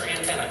has for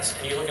antennas,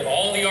 and you look at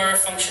all the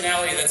RF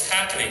functionality that's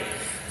happening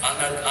on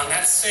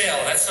that sail,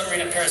 that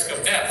submarine at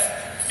periscope depth,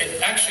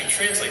 it actually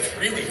translates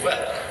really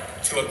well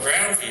to a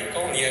ground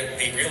vehicle, and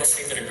the real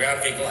estate that a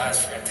ground vehicle has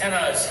for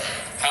antennas,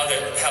 how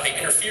they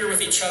interfere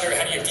with each other,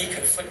 how do you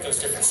deconflict those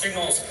different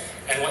signals,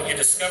 and what you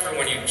discover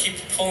when you keep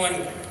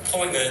pulling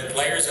the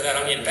layers of that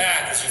onion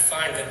back is you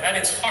find that at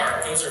its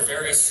heart, those are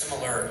very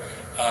similar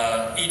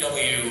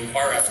EW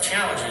RF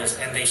challenges,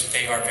 and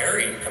they are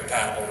very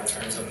compatible in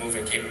terms of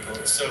moving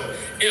capabilities. So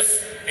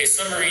if a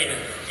submarine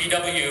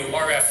EW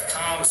RF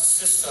comms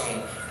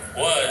system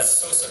was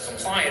SOSA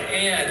compliant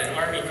and an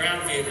Army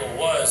ground vehicle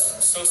was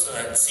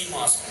SOSA and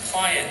CMOS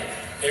compliant,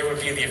 there would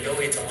be the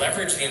ability to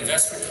leverage the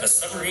investment that the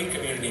submarine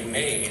community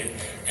made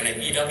in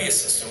an EW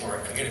system or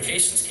a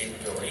communications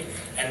capability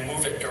and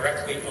move it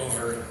directly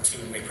over to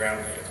a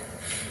ground vehicle.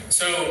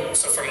 So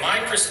from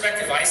my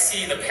perspective, I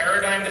see the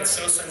paradigm that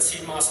SOSA and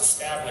CMOS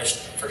established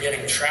for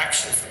getting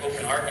traction for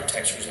open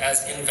architectures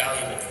as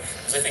invaluable.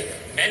 Because I think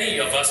many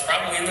of us,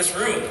 probably in this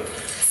room,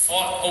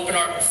 fought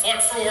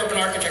for open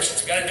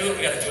architectures. We got to do it.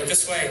 We got to do it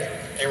this way.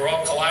 They were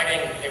all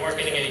colliding. They weren't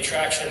getting any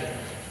traction.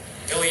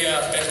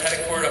 Ilya, Ben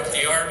Petticourt up at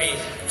the Army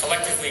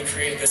collectively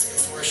created this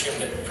consortium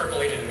that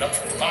percolated it up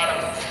from the bottom.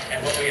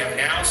 And what we have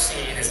now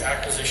seen is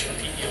acquisition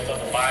PEO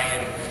level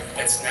buy-in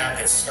that's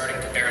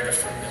starting to bear the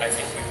fruit that I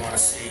think we want to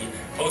see,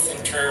 both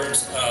in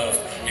terms of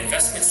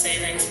investment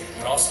savings,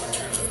 but also in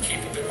terms of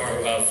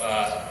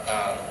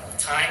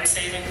time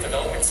saving,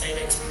 development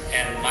savings,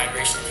 and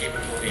migration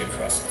capability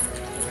across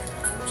different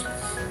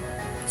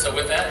platforms. So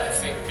with that, I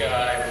think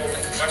I'm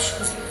open to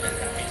questions and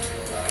happy to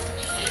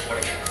hear what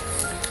again.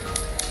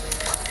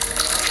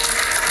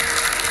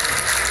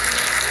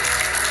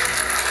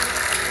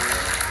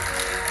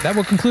 That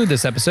will conclude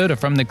this episode of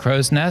From the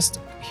Crow's Nest,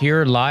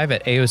 here live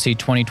at AOC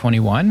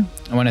 2021.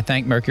 I want to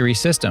thank Mercury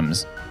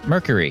Systems.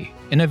 Mercury,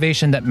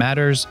 innovation that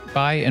matters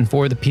by and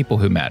for the people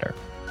who matter.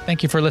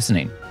 Thank you for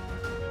listening.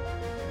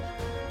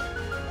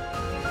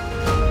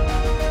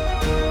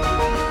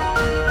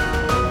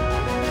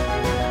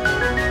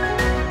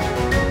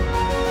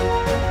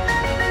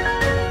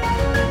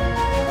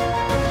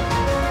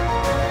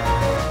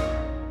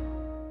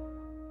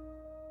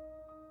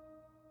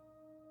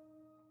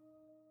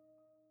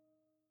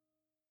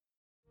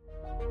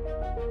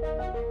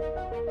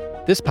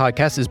 This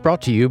podcast is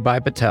brought to you by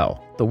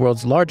Battelle, the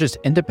world's largest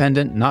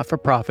independent,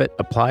 not-for-profit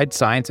applied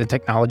science and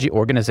technology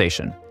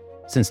organization.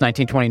 Since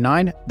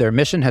 1929, their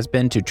mission has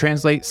been to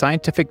translate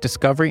scientific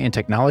discovery and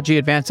technology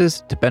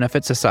advances to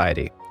benefit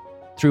society.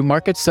 Through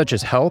markets such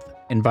as health,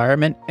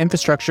 environment,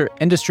 infrastructure,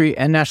 industry,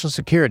 and national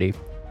security,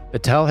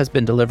 Battelle has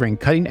been delivering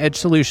cutting-edge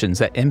solutions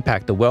that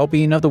impact the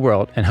well-being of the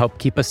world and help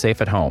keep us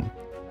safe at home.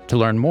 To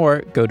learn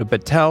more, go to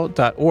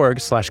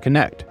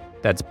battelle.org/connect.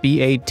 That's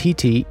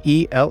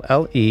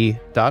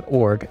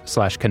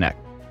BATTELLE.org/connect.